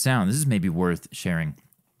certain sound. This is maybe worth sharing.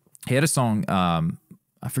 He had a song,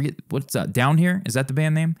 I forget, what's that? Down Here? Is that the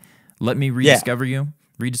band name? Let Me Rediscover You.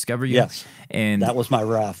 Rediscover You. Yes. And that was my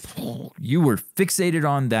rough. You were fixated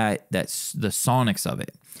on the sonics of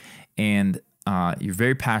it. And you're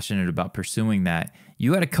very passionate about pursuing that.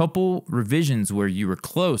 You had a couple revisions where you were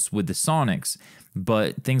close with the sonics,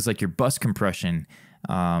 but things like your bus compression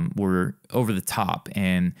were over the top.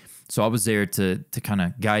 And so I was there to kind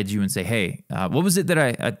of guide you and say, hey, what was it that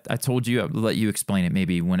I told you? I'll let you explain it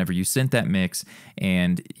maybe whenever you sent that mix.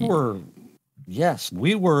 And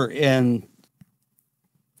we were in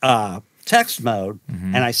text mode,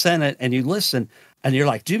 and I sent it, and you listen, and you're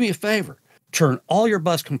like, do me a favor, turn all your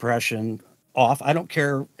bus compression off. I don't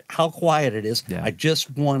care how quiet it is. I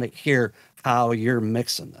just want to hear how you're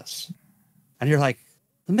mixing this. And you're like,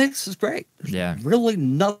 the mix is great. There's really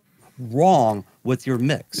nothing wrong with your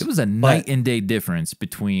mix. It was a night and day difference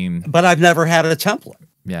between... But I've never had a template.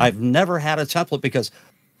 Yeah. I've never had a template because,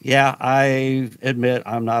 I admit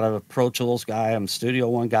I'm not a Pro Tools guy. I'm a Studio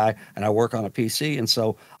One guy, and I work on a PC. And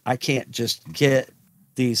so I can't just get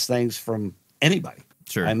these things from anybody.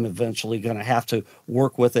 Sure. I'm eventually going to have to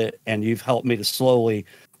work with it. And you've helped me to slowly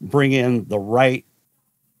bring in the right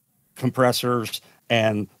compressors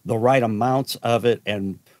and the right amounts of it,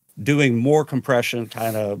 and doing more compression,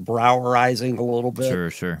 kind of Browerizing a little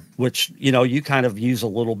bit. Sure. Which, you kind of use a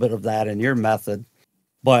little bit of that in your method.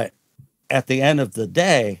 But at the end of the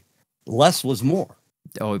day, less was more.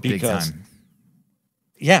 Oh, big time.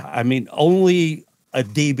 Yeah, I mean, only a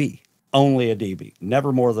dB,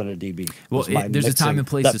 never more than a dB. Well, there's a time and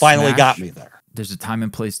place that finally got me there. There's a time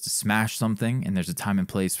and place to smash something, and there's a time and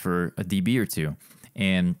place for a dB or two.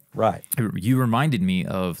 And you reminded me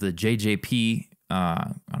of the JJP,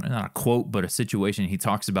 not a quote, but a situation he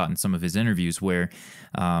talks about in some of his interviews where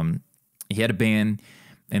he had a band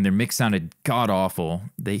and their mix sounded god awful.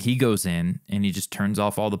 He goes in and he just turns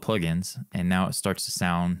off all the plugins, and now it starts to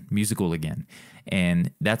sound musical again.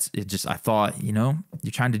 And that's it. Just, I thought, you're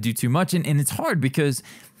trying to do too much, and it's hard because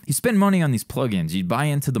you spend money on these plugins, you buy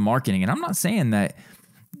into the marketing, and I'm not saying that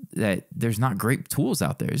there's not great tools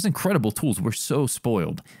out there. There's incredible tools. We're so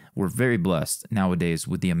spoiled. We're very blessed nowadays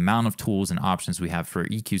with the amount of tools and options we have for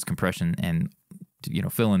EQs, compression, and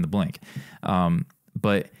fill in the blank.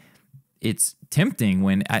 But it's tempting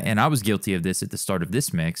when, I was guilty of this at the start of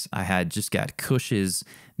this mix. I had just got Cush's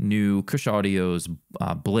new Cush Audio's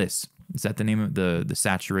Bliss. Is that the name of the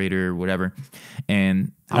saturator, whatever?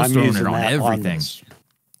 And I was throwing it on everything.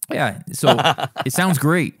 Yeah, so it sounds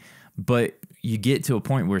great, but you get to a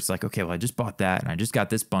point where it's like, okay, well, I just bought that and I just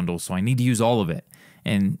got this bundle, so I need to use all of it.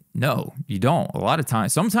 And no, you don't. A lot of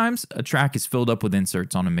times, sometimes a track is filled up with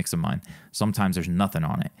inserts on a mix of mine. Sometimes there's nothing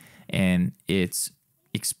on it. And it's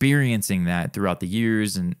experiencing that throughout the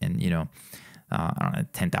years and I don't know,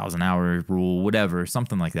 10,000 hour rule, whatever,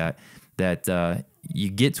 something like that. that you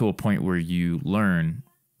get to a point where you learn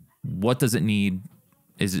what does it need.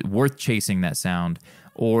 Is it worth chasing that sound,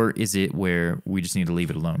 or is it where we just need to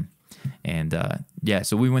leave it alone? And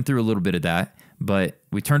so we went through a little bit of that, but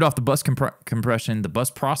we turned off the bus compression, the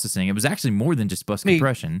bus processing. It was actually more than just bus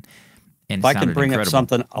compression. And if I can bring up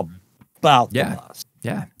something about the bus.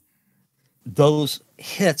 Yeah. Those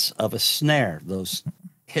hits of a snare, those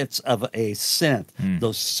hits of a synth,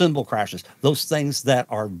 those cymbal crashes, those things that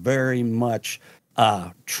are very much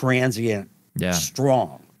transient,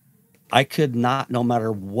 strong. I could not, no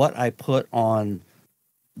matter what I put on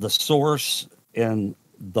the source in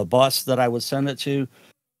the bus that I would send it to,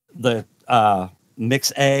 the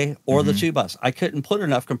mix A or the 2 bus, I couldn't put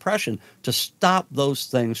enough compression to stop those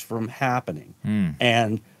things from happening.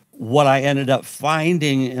 And what I ended up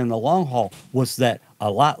finding in the long haul was that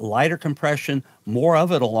a lot lighter compression, more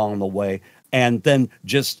of it along the way, and then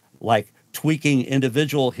just like tweaking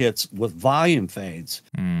individual hits with volume fades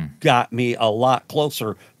got me a lot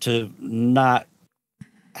closer to not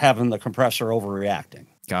having the compressor overreacting.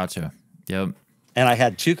 Gotcha. Yep. And I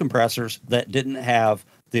had 2 compressors that didn't have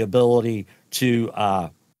the ability to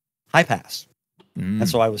high pass. And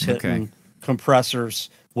so I was hitting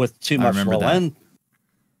compressors with too much low end.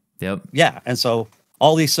 Yep. Yeah. And so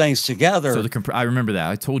all these things together. So I remember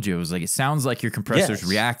that. I told you, it was like, it sounds like your compressor's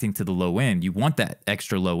reacting to the low end. You want that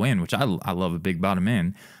extra low end, which I love a big bottom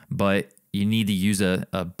end, but you need to use a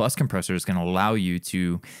bus compressor that's going to allow you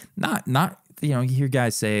to not, you hear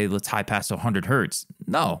guys say, let's high pass to 100 hertz.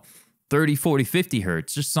 No, 30, 40, 50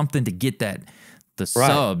 hertz, just something to get the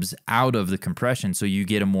subs out of the compression so you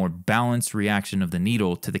get a more balanced reaction of the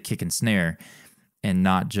needle to the kick and snare, and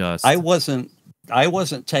not just... I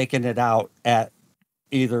wasn't taking it out at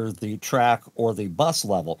either the track or the bus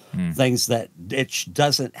level, things that it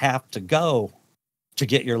doesn't have to go to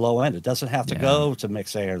get your low end. It doesn't have to go to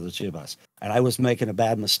mix A or the 2 bus. And I was making a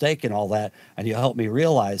bad mistake in all that. And you helped me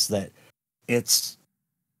realize that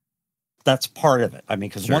that's part of it. I mean,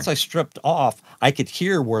 because once I stripped off, I could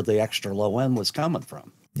hear where the extra low end was coming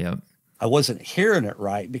from. Yep. I wasn't hearing it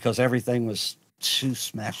right because everything was too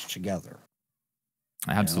smashed together.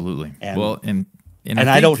 Absolutely. And, and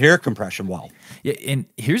I don't hear compression well. Yeah, and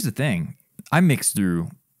here's the thing. I mix through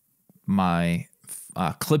my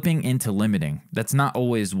clipping into limiting. That's not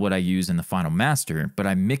always what I use in the final master, but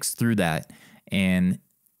I mix through that. And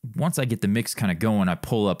once I get the mix kind of going, I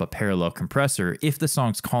pull up a parallel compressor. If the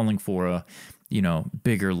song's calling for a,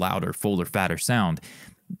 bigger, louder, fuller, fatter sound,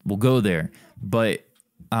 we'll go there. But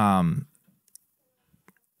when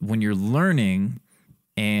you're learning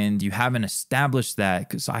and you haven't established that,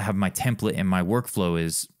 because I have my template and my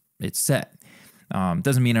workflow it's set.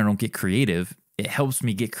 Doesn't mean I don't get creative. It helps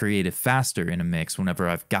me get creative faster in a mix whenever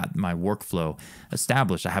I've got my workflow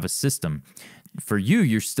established. I have a system. For you,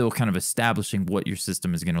 you're still kind of establishing what your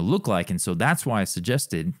system is going to look like. And so that's why I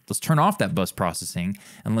suggested, let's turn off that bus processing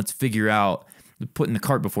and let's figure out, putting the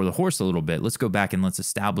cart before the horse a little bit. Let's go back and let's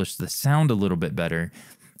establish the sound a little bit better,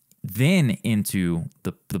 then into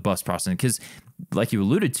the bus processing. Because like you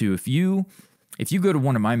alluded to, if you go to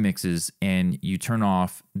one of my mixes and you turn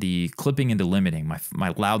off the clipping into limiting, my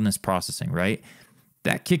loudness processing, right?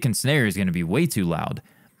 That kick and snare is going to be way too loud.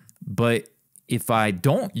 But if I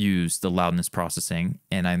don't use the loudness processing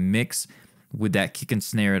and I mix with that kick and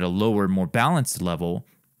snare at a lower, more balanced level,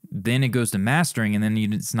 then it goes to mastering, and then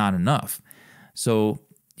it's not enough. So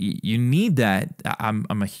you need that. I'm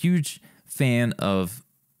a huge fan of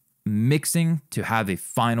mixing to have a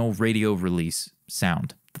final radio release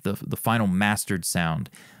sound, the final mastered sound.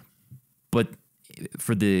 But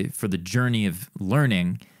for the journey of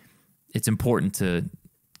learning, it's important to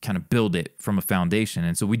kind of build it from a foundation.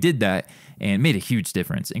 And so we did that and made a huge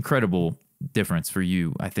difference, incredible difference for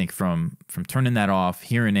you, I think, from turning that off,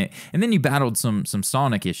 hearing it. And then you battled some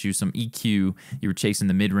sonic issues, some EQ. You were chasing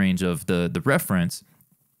the mid-range of the reference,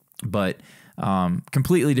 but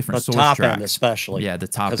completely different source top tracks. end especially. Yeah, the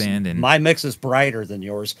top end. And my mix is brighter than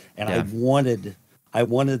yours, and I wanted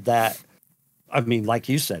that. I mean, like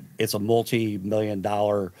you said, it's a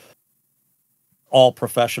multi-million-dollar all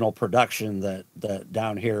professional production that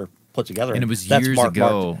down here put together. And it was years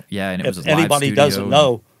ago. Yeah, and it was a live anybody studio. Doesn't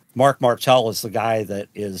know, Mark Martell is the guy that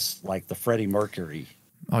is like the Freddie Mercury.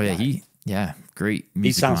 Oh yeah, great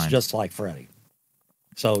music. He sounds line. just like Freddie.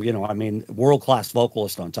 So, I mean, world-class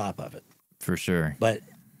vocalist on top of it. For sure. But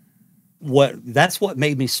that's what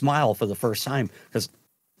made me smile for the first time, because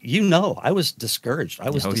I was discouraged. I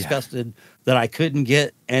was disgusted that I couldn't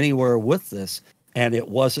get anywhere with this. And it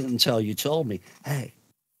wasn't until you told me, hey,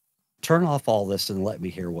 turn off all this and let me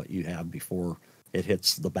hear what you have before it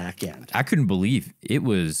hits the back end. I couldn't believe it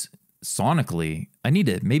was sonically,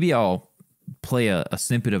 maybe I'll play a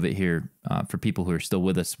snippet of it here for people who are still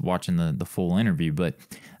with us watching the full interview. But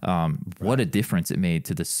what a difference it made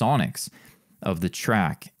to the sonics of the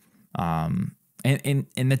track. And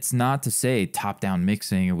it's not to say top-down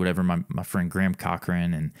mixing or whatever. My friend Graham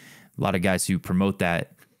Cochran and a lot of guys who promote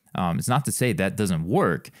that, it's not to say that doesn't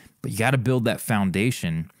work, but you got to build that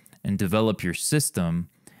foundation and develop your system.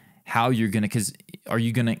 How you're gonna, because are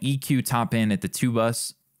you gonna EQ top end at the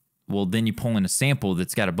 2-bus? Well, then you pull in a sample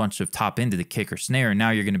that's got a bunch of top end to the kick or snare, and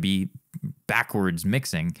now you're gonna be backwards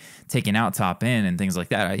mixing, taking out top end and things like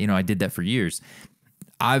that. I did that for years.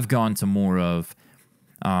 I've gone to more of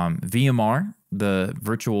VMR, the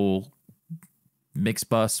virtual mix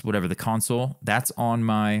bus, whatever the console. That's on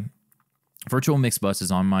my virtual mix bus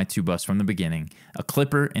is on my 2-bus from the beginning. A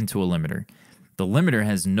clipper into a limiter. The limiter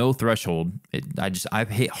has no threshold. I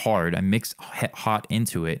hit hard. I mix hot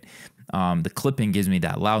into it. The clipping gives me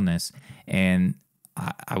that loudness. And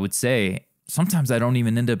I would say sometimes I don't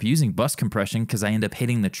even end up using bus compression because I end up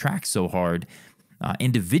hitting the track so hard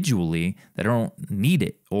individually that I don't need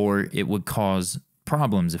it, or it would cause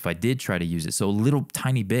problems if I did try to use it. So a little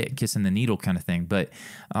tiny bit, kissing the needle kind of thing. But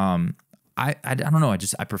I don't know.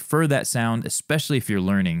 I prefer that sound, especially if you're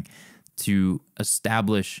learning to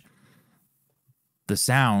establish the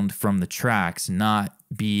sound from the tracks, not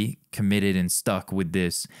be committed and stuck with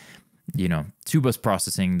this, 2-bus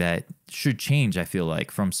processing that should change, I feel like,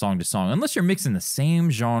 from song to song. Unless you're mixing the same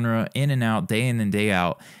genre in and out, day in and day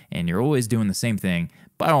out, and you're always doing the same thing,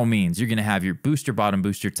 by all means, you're going to have your booster bottom,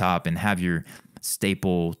 booster top, and have your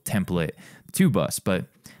staple template 2-bus. But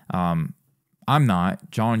I'm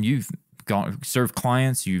not. John, you've served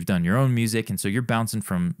clients, you've done your own music, and so you're bouncing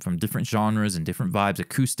from different genres and different vibes,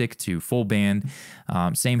 acoustic to full band.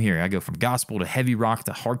 Same here. I go from gospel to heavy rock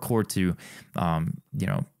to hardcore to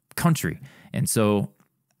country, and so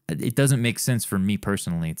it doesn't make sense for me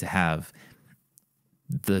personally to have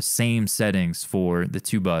the same settings for the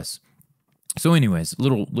 2-bus. So anyways,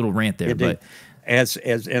 little rant there. But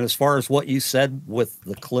as far as what you said with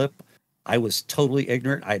the clip, I was totally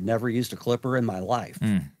ignorant. I'd never used a clipper in my life.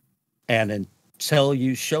 And until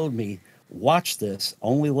you showed me, watch this,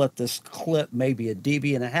 only let this clip maybe a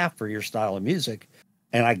dB and a half for your style of music.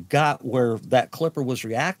 And I got where that clipper was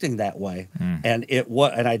reacting that way. And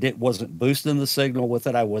wasn't boosting the signal with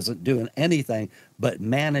it. I wasn't doing anything but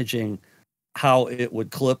managing how it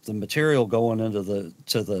would clip the material going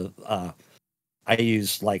into I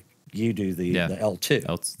use, like you do, the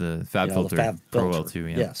L2. It's the Fab Filter, the Fab Pro Filter.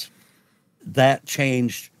 L2. Yeah. Yes. That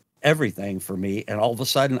changed everything for me. And all of a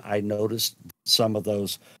sudden I noticed some of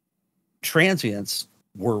those transients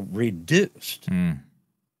were reduced.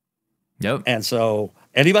 Yep. And so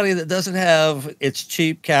anybody that doesn't have, it's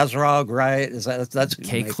cheap Kazrog, right? That's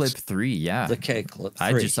K-Clip 3. Yeah. The K-Clip 3.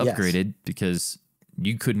 I just upgraded because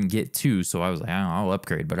you couldn't get 2. So I was like, I'll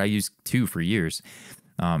upgrade, but I used 2 for years.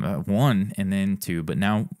 1 and then 2, but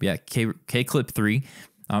now, K-Clip 3.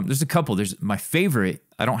 There's a couple. There's my favorite.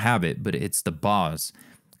 I don't have it, but it's the Boz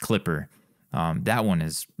clipper. That one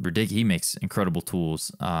is ridiculous. He makes incredible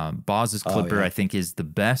tools. Boz's clipper, I think, is the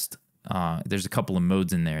best. There's a couple of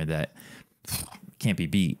modes in there that can't be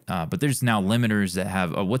beat. But there's now limiters that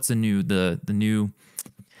have what's the new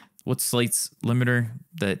what's Slate's limiter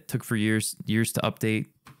that took for years to update?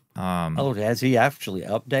 Has he actually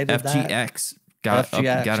updated FGX got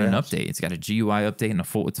an update. It's got a GUI update and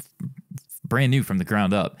it's brand new from the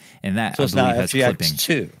ground up. And that, so I it's believe, not has FGX clipping.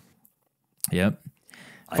 2. Yep.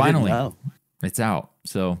 I Finally, didn't know. it's out.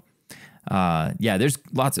 So there's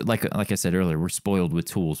lots of, like I said earlier, we're spoiled with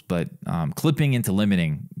tools, but clipping into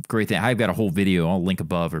limiting, great thing. I've got a whole video, I'll link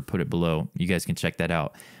above or put it below. You guys can check that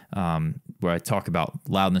out, where I talk about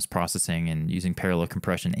loudness processing and using parallel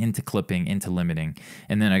compression into clipping, into limiting.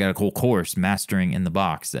 And then I got a whole course, Mastering in the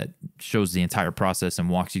Box, that shows the entire process and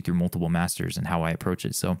walks you through multiple masters and how I approach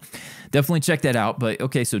it. So definitely check that out. But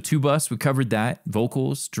okay, so 2-bus, we covered that.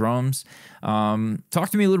 Vocals, drums. Talk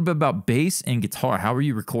to me a little bit about bass and guitar. How are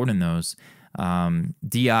you recording those?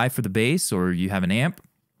 DI for the bass, or you have an amp?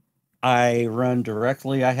 I run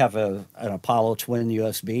directly. I have an Apollo Twin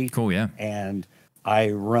USB. Cool, yeah. And I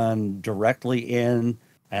run directly in,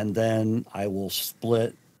 and then I will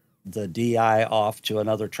split the DI off to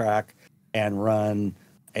another track and run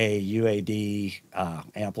a UAD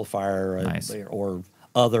amplifier. Nice. Or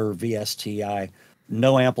other VSTI.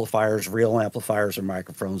 No amplifiers, real amplifiers or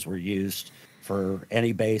microphones were used for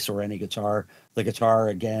any bass or any guitar. The guitar,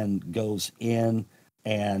 again, goes in,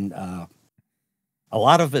 and a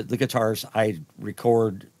lot of it, the guitars, I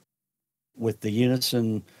record with the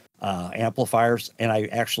Unison amplifiers, and I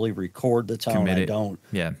actually record the tone. Commit I it. don't.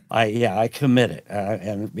 Yeah. I commit it,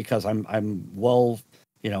 and because I'm well,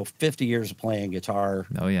 50 years of playing guitar.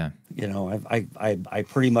 Oh yeah. I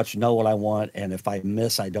pretty much know what I want, and if I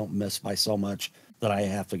miss, I don't miss by so much that I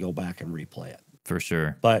have to go back and replay it. For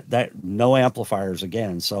sure. But that no amplifiers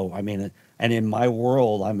again. So I mean, and in my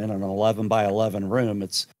world, I'm in an 11 by 11 room.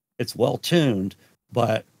 It's well tuned,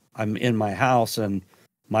 but I'm in my house, and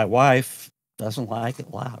my wife doesn't like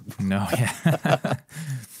it loud. No, yeah.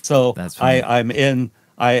 So That's funny.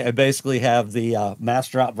 I basically have the mass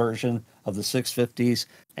drop version of the 650s,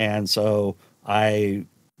 and so I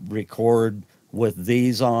record with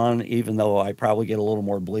these on, even though I probably get a little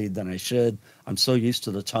more bleed than I should. I'm so used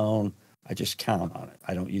to the tone, I just count on it.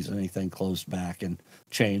 I don't use anything closed back and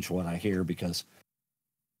change what I hear, because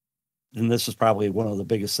and this is probably one of the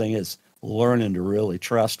biggest thing is learning to really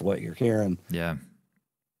trust what you're hearing Yeah.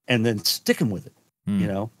 and then sticking with it.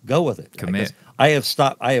 Go with it. Commit. I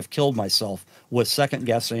have killed myself with second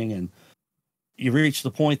guessing, and you reach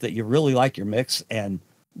the point that you really like your mix, and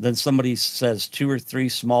then somebody says 2 or 3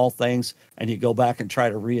 small things, and you go back and try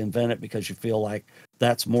to reinvent it because you feel like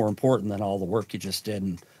that's more important than all the work you just did.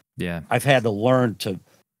 And Yeah. I've had to learn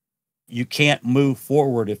you can't move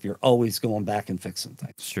forward if you're always going back and fixing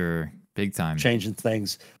things, Sure. Big time. changing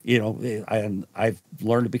things. And I've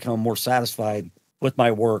learned to become more satisfied with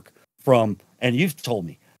my work and you've told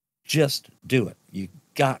me, just do it. You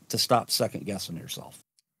got to stop second guessing yourself.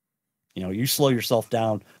 You slow yourself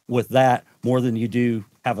down with that more than you do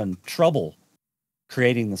having trouble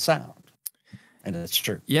creating the sound. And it's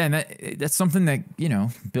true. Yeah, and that's something that,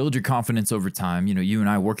 build your confidence over time. You and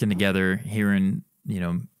I working together, hearing,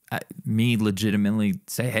 me legitimately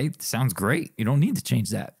say, hey, it sounds great. You don't need to change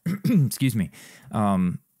that. Excuse me.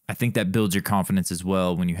 I think that builds your confidence as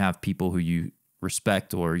well when you have people who you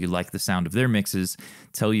respect or you like the sound of their mixes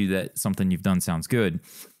tell you that something you've done sounds good.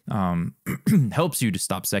 Helps you to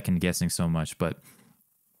stop second guessing so much. But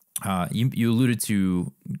you alluded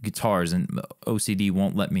to guitars, and OCD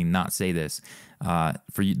won't let me not say this.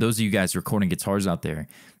 For those of you guys recording guitars out there,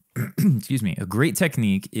 excuse me, a great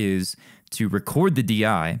technique is to record the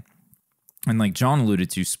DI, and like John alluded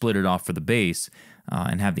to, split it off for the bass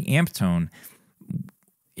and have the amp tone.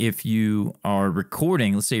 If you are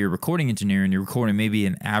recording, let's say you're a recording engineer and you're recording maybe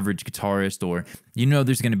an average guitarist, or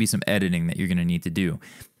there's going to be some editing that you're going to need to do.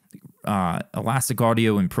 Elastic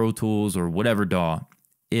Audio and Pro Tools or whatever DAW,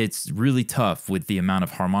 it's really tough with the amount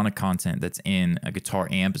of harmonic content that's in a guitar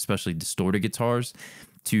amp, especially distorted guitars,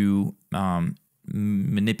 to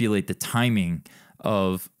manipulate the timing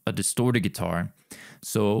of a distorted guitar.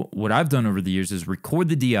 So what I've done over the years is record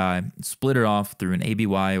the DI, split it off through an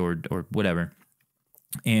ABY or whatever,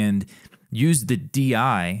 and use the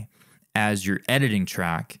DI as your editing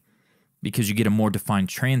track, because you get a more defined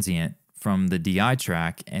transient from the DI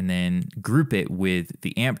track, and then group it with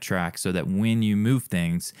the amp track so that when you move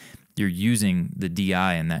things, you're using the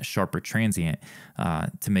DI and that sharper transient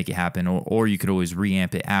to make it happen. Or you could always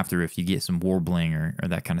reamp it after if you get some warbling or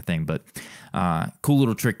that kind of thing. But cool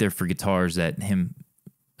little trick there for guitars that him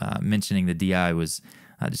mentioning the DI was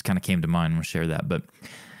just kind of came to mind. We'll share that. But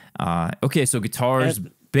okay, so guitars,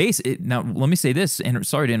 bass. Now, let me say this, and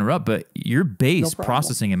sorry to interrupt, but your bass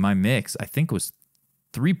processing in my mix, I think, was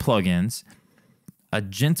 3 plugins, a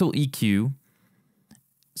gentle EQ,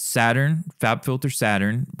 Saturn, FabFilter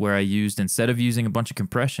Saturn, where I used, instead of using a bunch of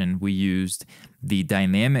compression, we used the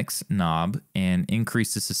dynamics knob and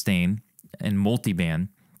increased the sustain, and multiband.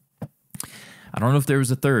 I don't know if there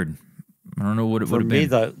was a third. I don't know what it would have been.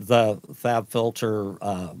 For me, the FabFilter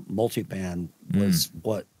multiband was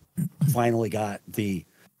what finally got the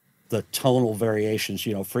tonal variations,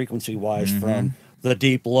 frequency-wise from the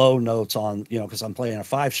deep low notes on, because I'm playing a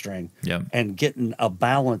 5-string, and getting a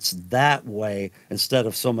balance that way instead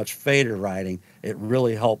of so much fader riding, it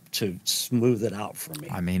really helped to smooth it out for me.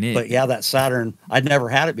 I mean, but yeah, that Saturn, I'd never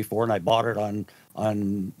had it before, and I bought it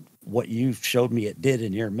on what you showed me it did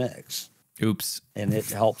in your mix. Oops. And it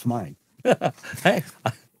helped mine. Hey.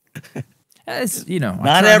 It's,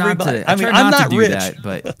 not everybody. I'm not rich,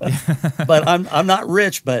 but I'm not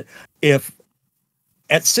rich. But if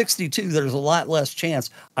at 62, there's a lot less chance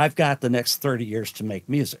I've got the next 30 years to make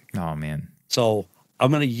music. Oh man! So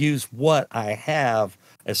I'm going to use what I have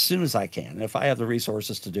as soon as I can, if I have the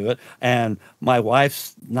resources to do it. And my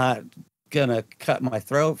wife's not going to cut my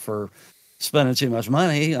throat for spending too much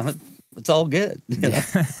money. It's all good.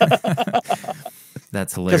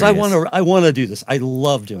 That's hilarious. Because I want to do this. I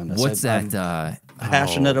love doing this. I'm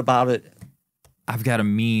passionate about it. I've got a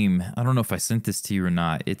meme. I don't know if I sent this to you or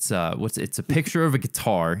not. It's it's a picture of a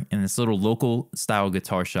guitar in this little local style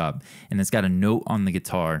guitar shop, and it's got a note on the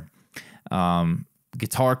guitar.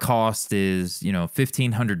 Guitar cost is,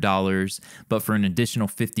 $1,500, but for an additional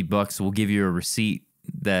 $50, we'll give you a receipt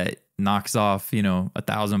that knocks off,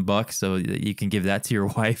 $1,000 so that you can give that to your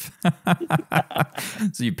wife.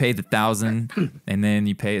 So you pay the $1,000 and then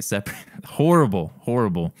you pay a separate. Horrible.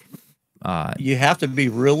 You have to be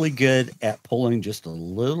really good at pulling just a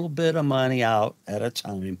little bit of money out at a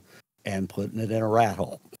time and putting it in a rat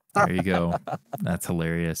hole. There you go. That's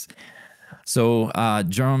hilarious. So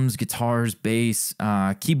drums, guitars, bass,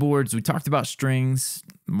 keyboards. We talked about strings,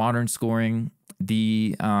 modern scoring,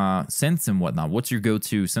 the synths and whatnot. What's your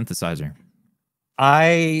go-to synthesizer?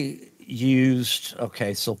 I used,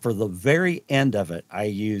 so for the very end of it, I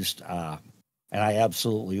used, and I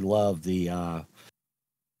absolutely love the,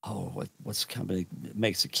 what's the company that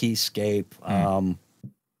makes a Keyscape?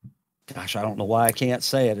 Gosh, I don't know why I can't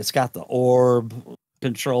say it. It's got the orb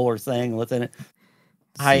controller thing within it.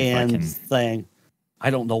 High-end thing. I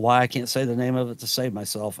don't know why I can't say the name of it to save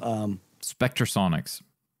myself. Spectrasonics.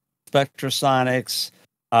 Spectrasonics,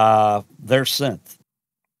 their synth.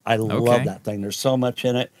 I love that thing. There's so much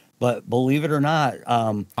in it. But believe it or not,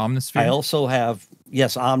 Omnisphere? I also have,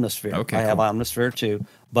 yes, Omnisphere. Okay, I have Omnisphere too.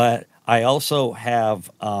 But I also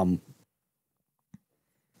have a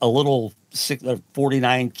little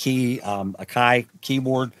 49 key Akai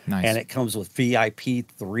keyboard, nice. And it comes with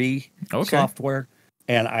VIP3 software.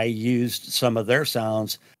 And I used some of their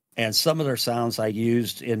sounds, and some of their sounds I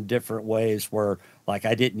used in different ways where, like,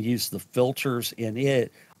 I didn't use the filters in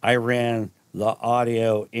it. I ran the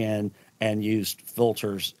audio in and used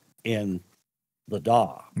filters in the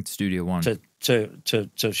DAW. Studio One. To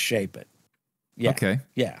shape it. Yeah. Okay.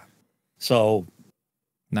 Yeah. So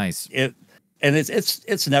nice.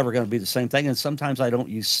 It's never going to be the same thing. And sometimes I don't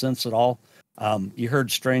use synths at all. You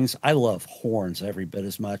heard strings. I love horns every bit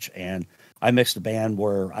as much. And I mixed a band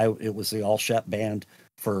where it was the All Shep band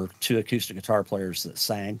for 2 acoustic guitar players that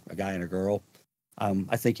sang, a guy and a girl.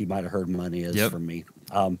 I think you might have heard Money Is from me.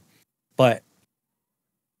 But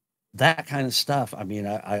that kind of stuff, I mean,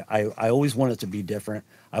 I always want it to be different.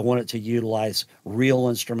 I want it to utilize real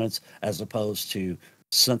instruments as opposed to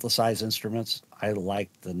synthesized instruments. I like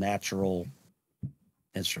the natural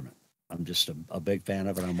instrument. I'm just a big fan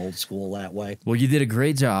of it. I'm old school that way. Well, you did a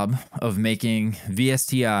great job of making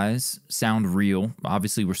VSTIs sound real.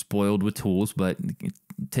 Obviously, we're spoiled with tools, but it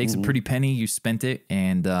takes a pretty penny. You spent it,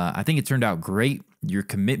 and I think it turned out great. Your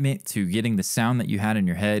commitment to getting the sound that you had in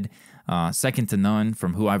your head, second to none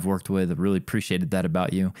from who I've worked with. I really appreciated that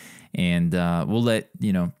about you. And we'll let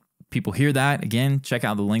people hear that. Again, check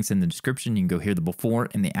out the links in the description. You can go hear the before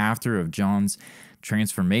and the after of John's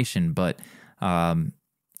transformation. But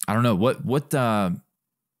I don't know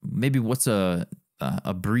maybe what's a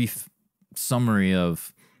brief summary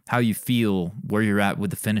of how you feel, where you're at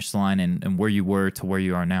with the finish line and where you were to where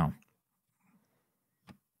you are now.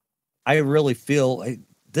 I really feel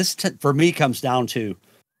this for me comes down to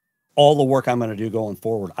all the work I'm going to do going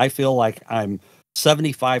forward. I feel like I'm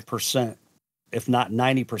 75%, if not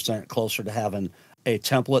 90% closer to having a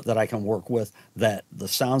template that I can work with, that the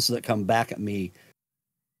sounds that come back at me,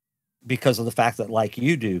 because of the fact that, like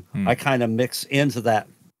you do, I kind of mix into that.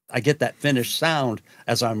 I get that finished sound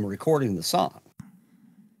as I'm recording the song.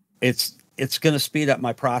 It's going to speed up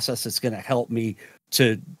my process. It's going to help me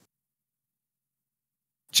to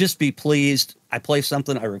just be pleased. I play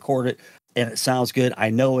something, I record it, and it sounds good. I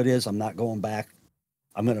know it is. I'm not going back.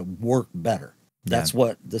 I'm going to work better. That's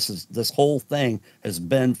what this whole thing has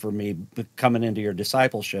been for me coming into your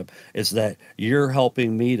discipleship, is that you're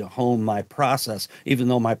helping me to hone my process, even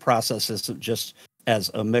though my process isn't just as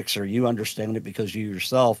a mixer. You understand it because you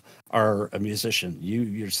yourself are a musician. You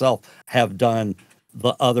yourself have done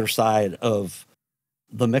the other side of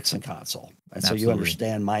the mixing console. And so you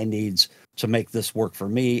understand my needs to make this work for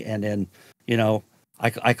me. And then,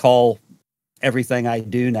 I call everything I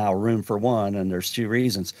do now room for one. And there's 2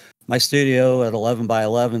 reasons. My studio at 11 by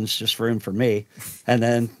 11 is just room for me. And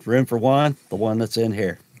then room for one, the one that's in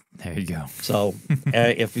here. There you go. So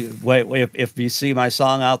if you see my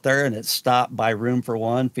song out there and it's stopped by Room for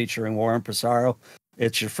One featuring Warren Pissarro,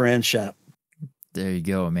 it's your friend Shep. There you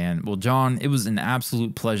go, man. Well, John, it was an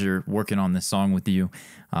absolute pleasure working on this song with you.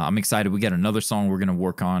 I'm excited. We got another song we're going to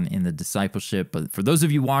work on in the discipleship. But for those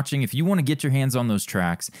of you watching, if you want to get your hands on those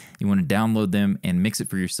tracks, you want to download them and mix it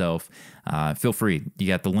for yourself, feel free. You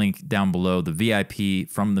got the link down below, the VIP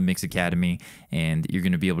from the Mix Academy, and you're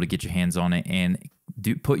going to be able to get your hands on it and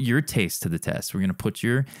put your taste to the test. We're going to put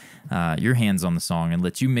your hands on the song and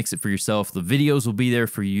let you mix it for yourself. The videos will be there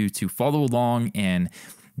for you to follow along and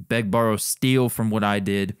beg, borrow, steal from what I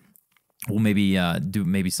did. We'll maybe do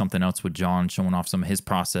maybe something else with John, showing off some of his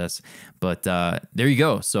process. But there you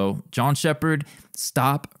go. So John Shepherd,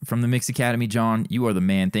 Stop from the Mix Academy. John, you are the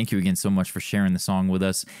man. Thank you again so much for sharing the song with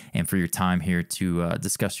us and for your time here to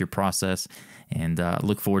discuss your process. And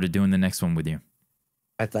look forward to doing the next one with you.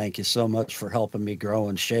 I thank you so much for helping me grow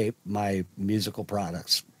and shape my musical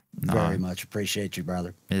products. Very much appreciate you,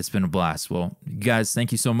 brother. It's been a blast. Well, you guys,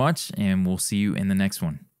 thank you so much, and we'll see you in the next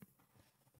one.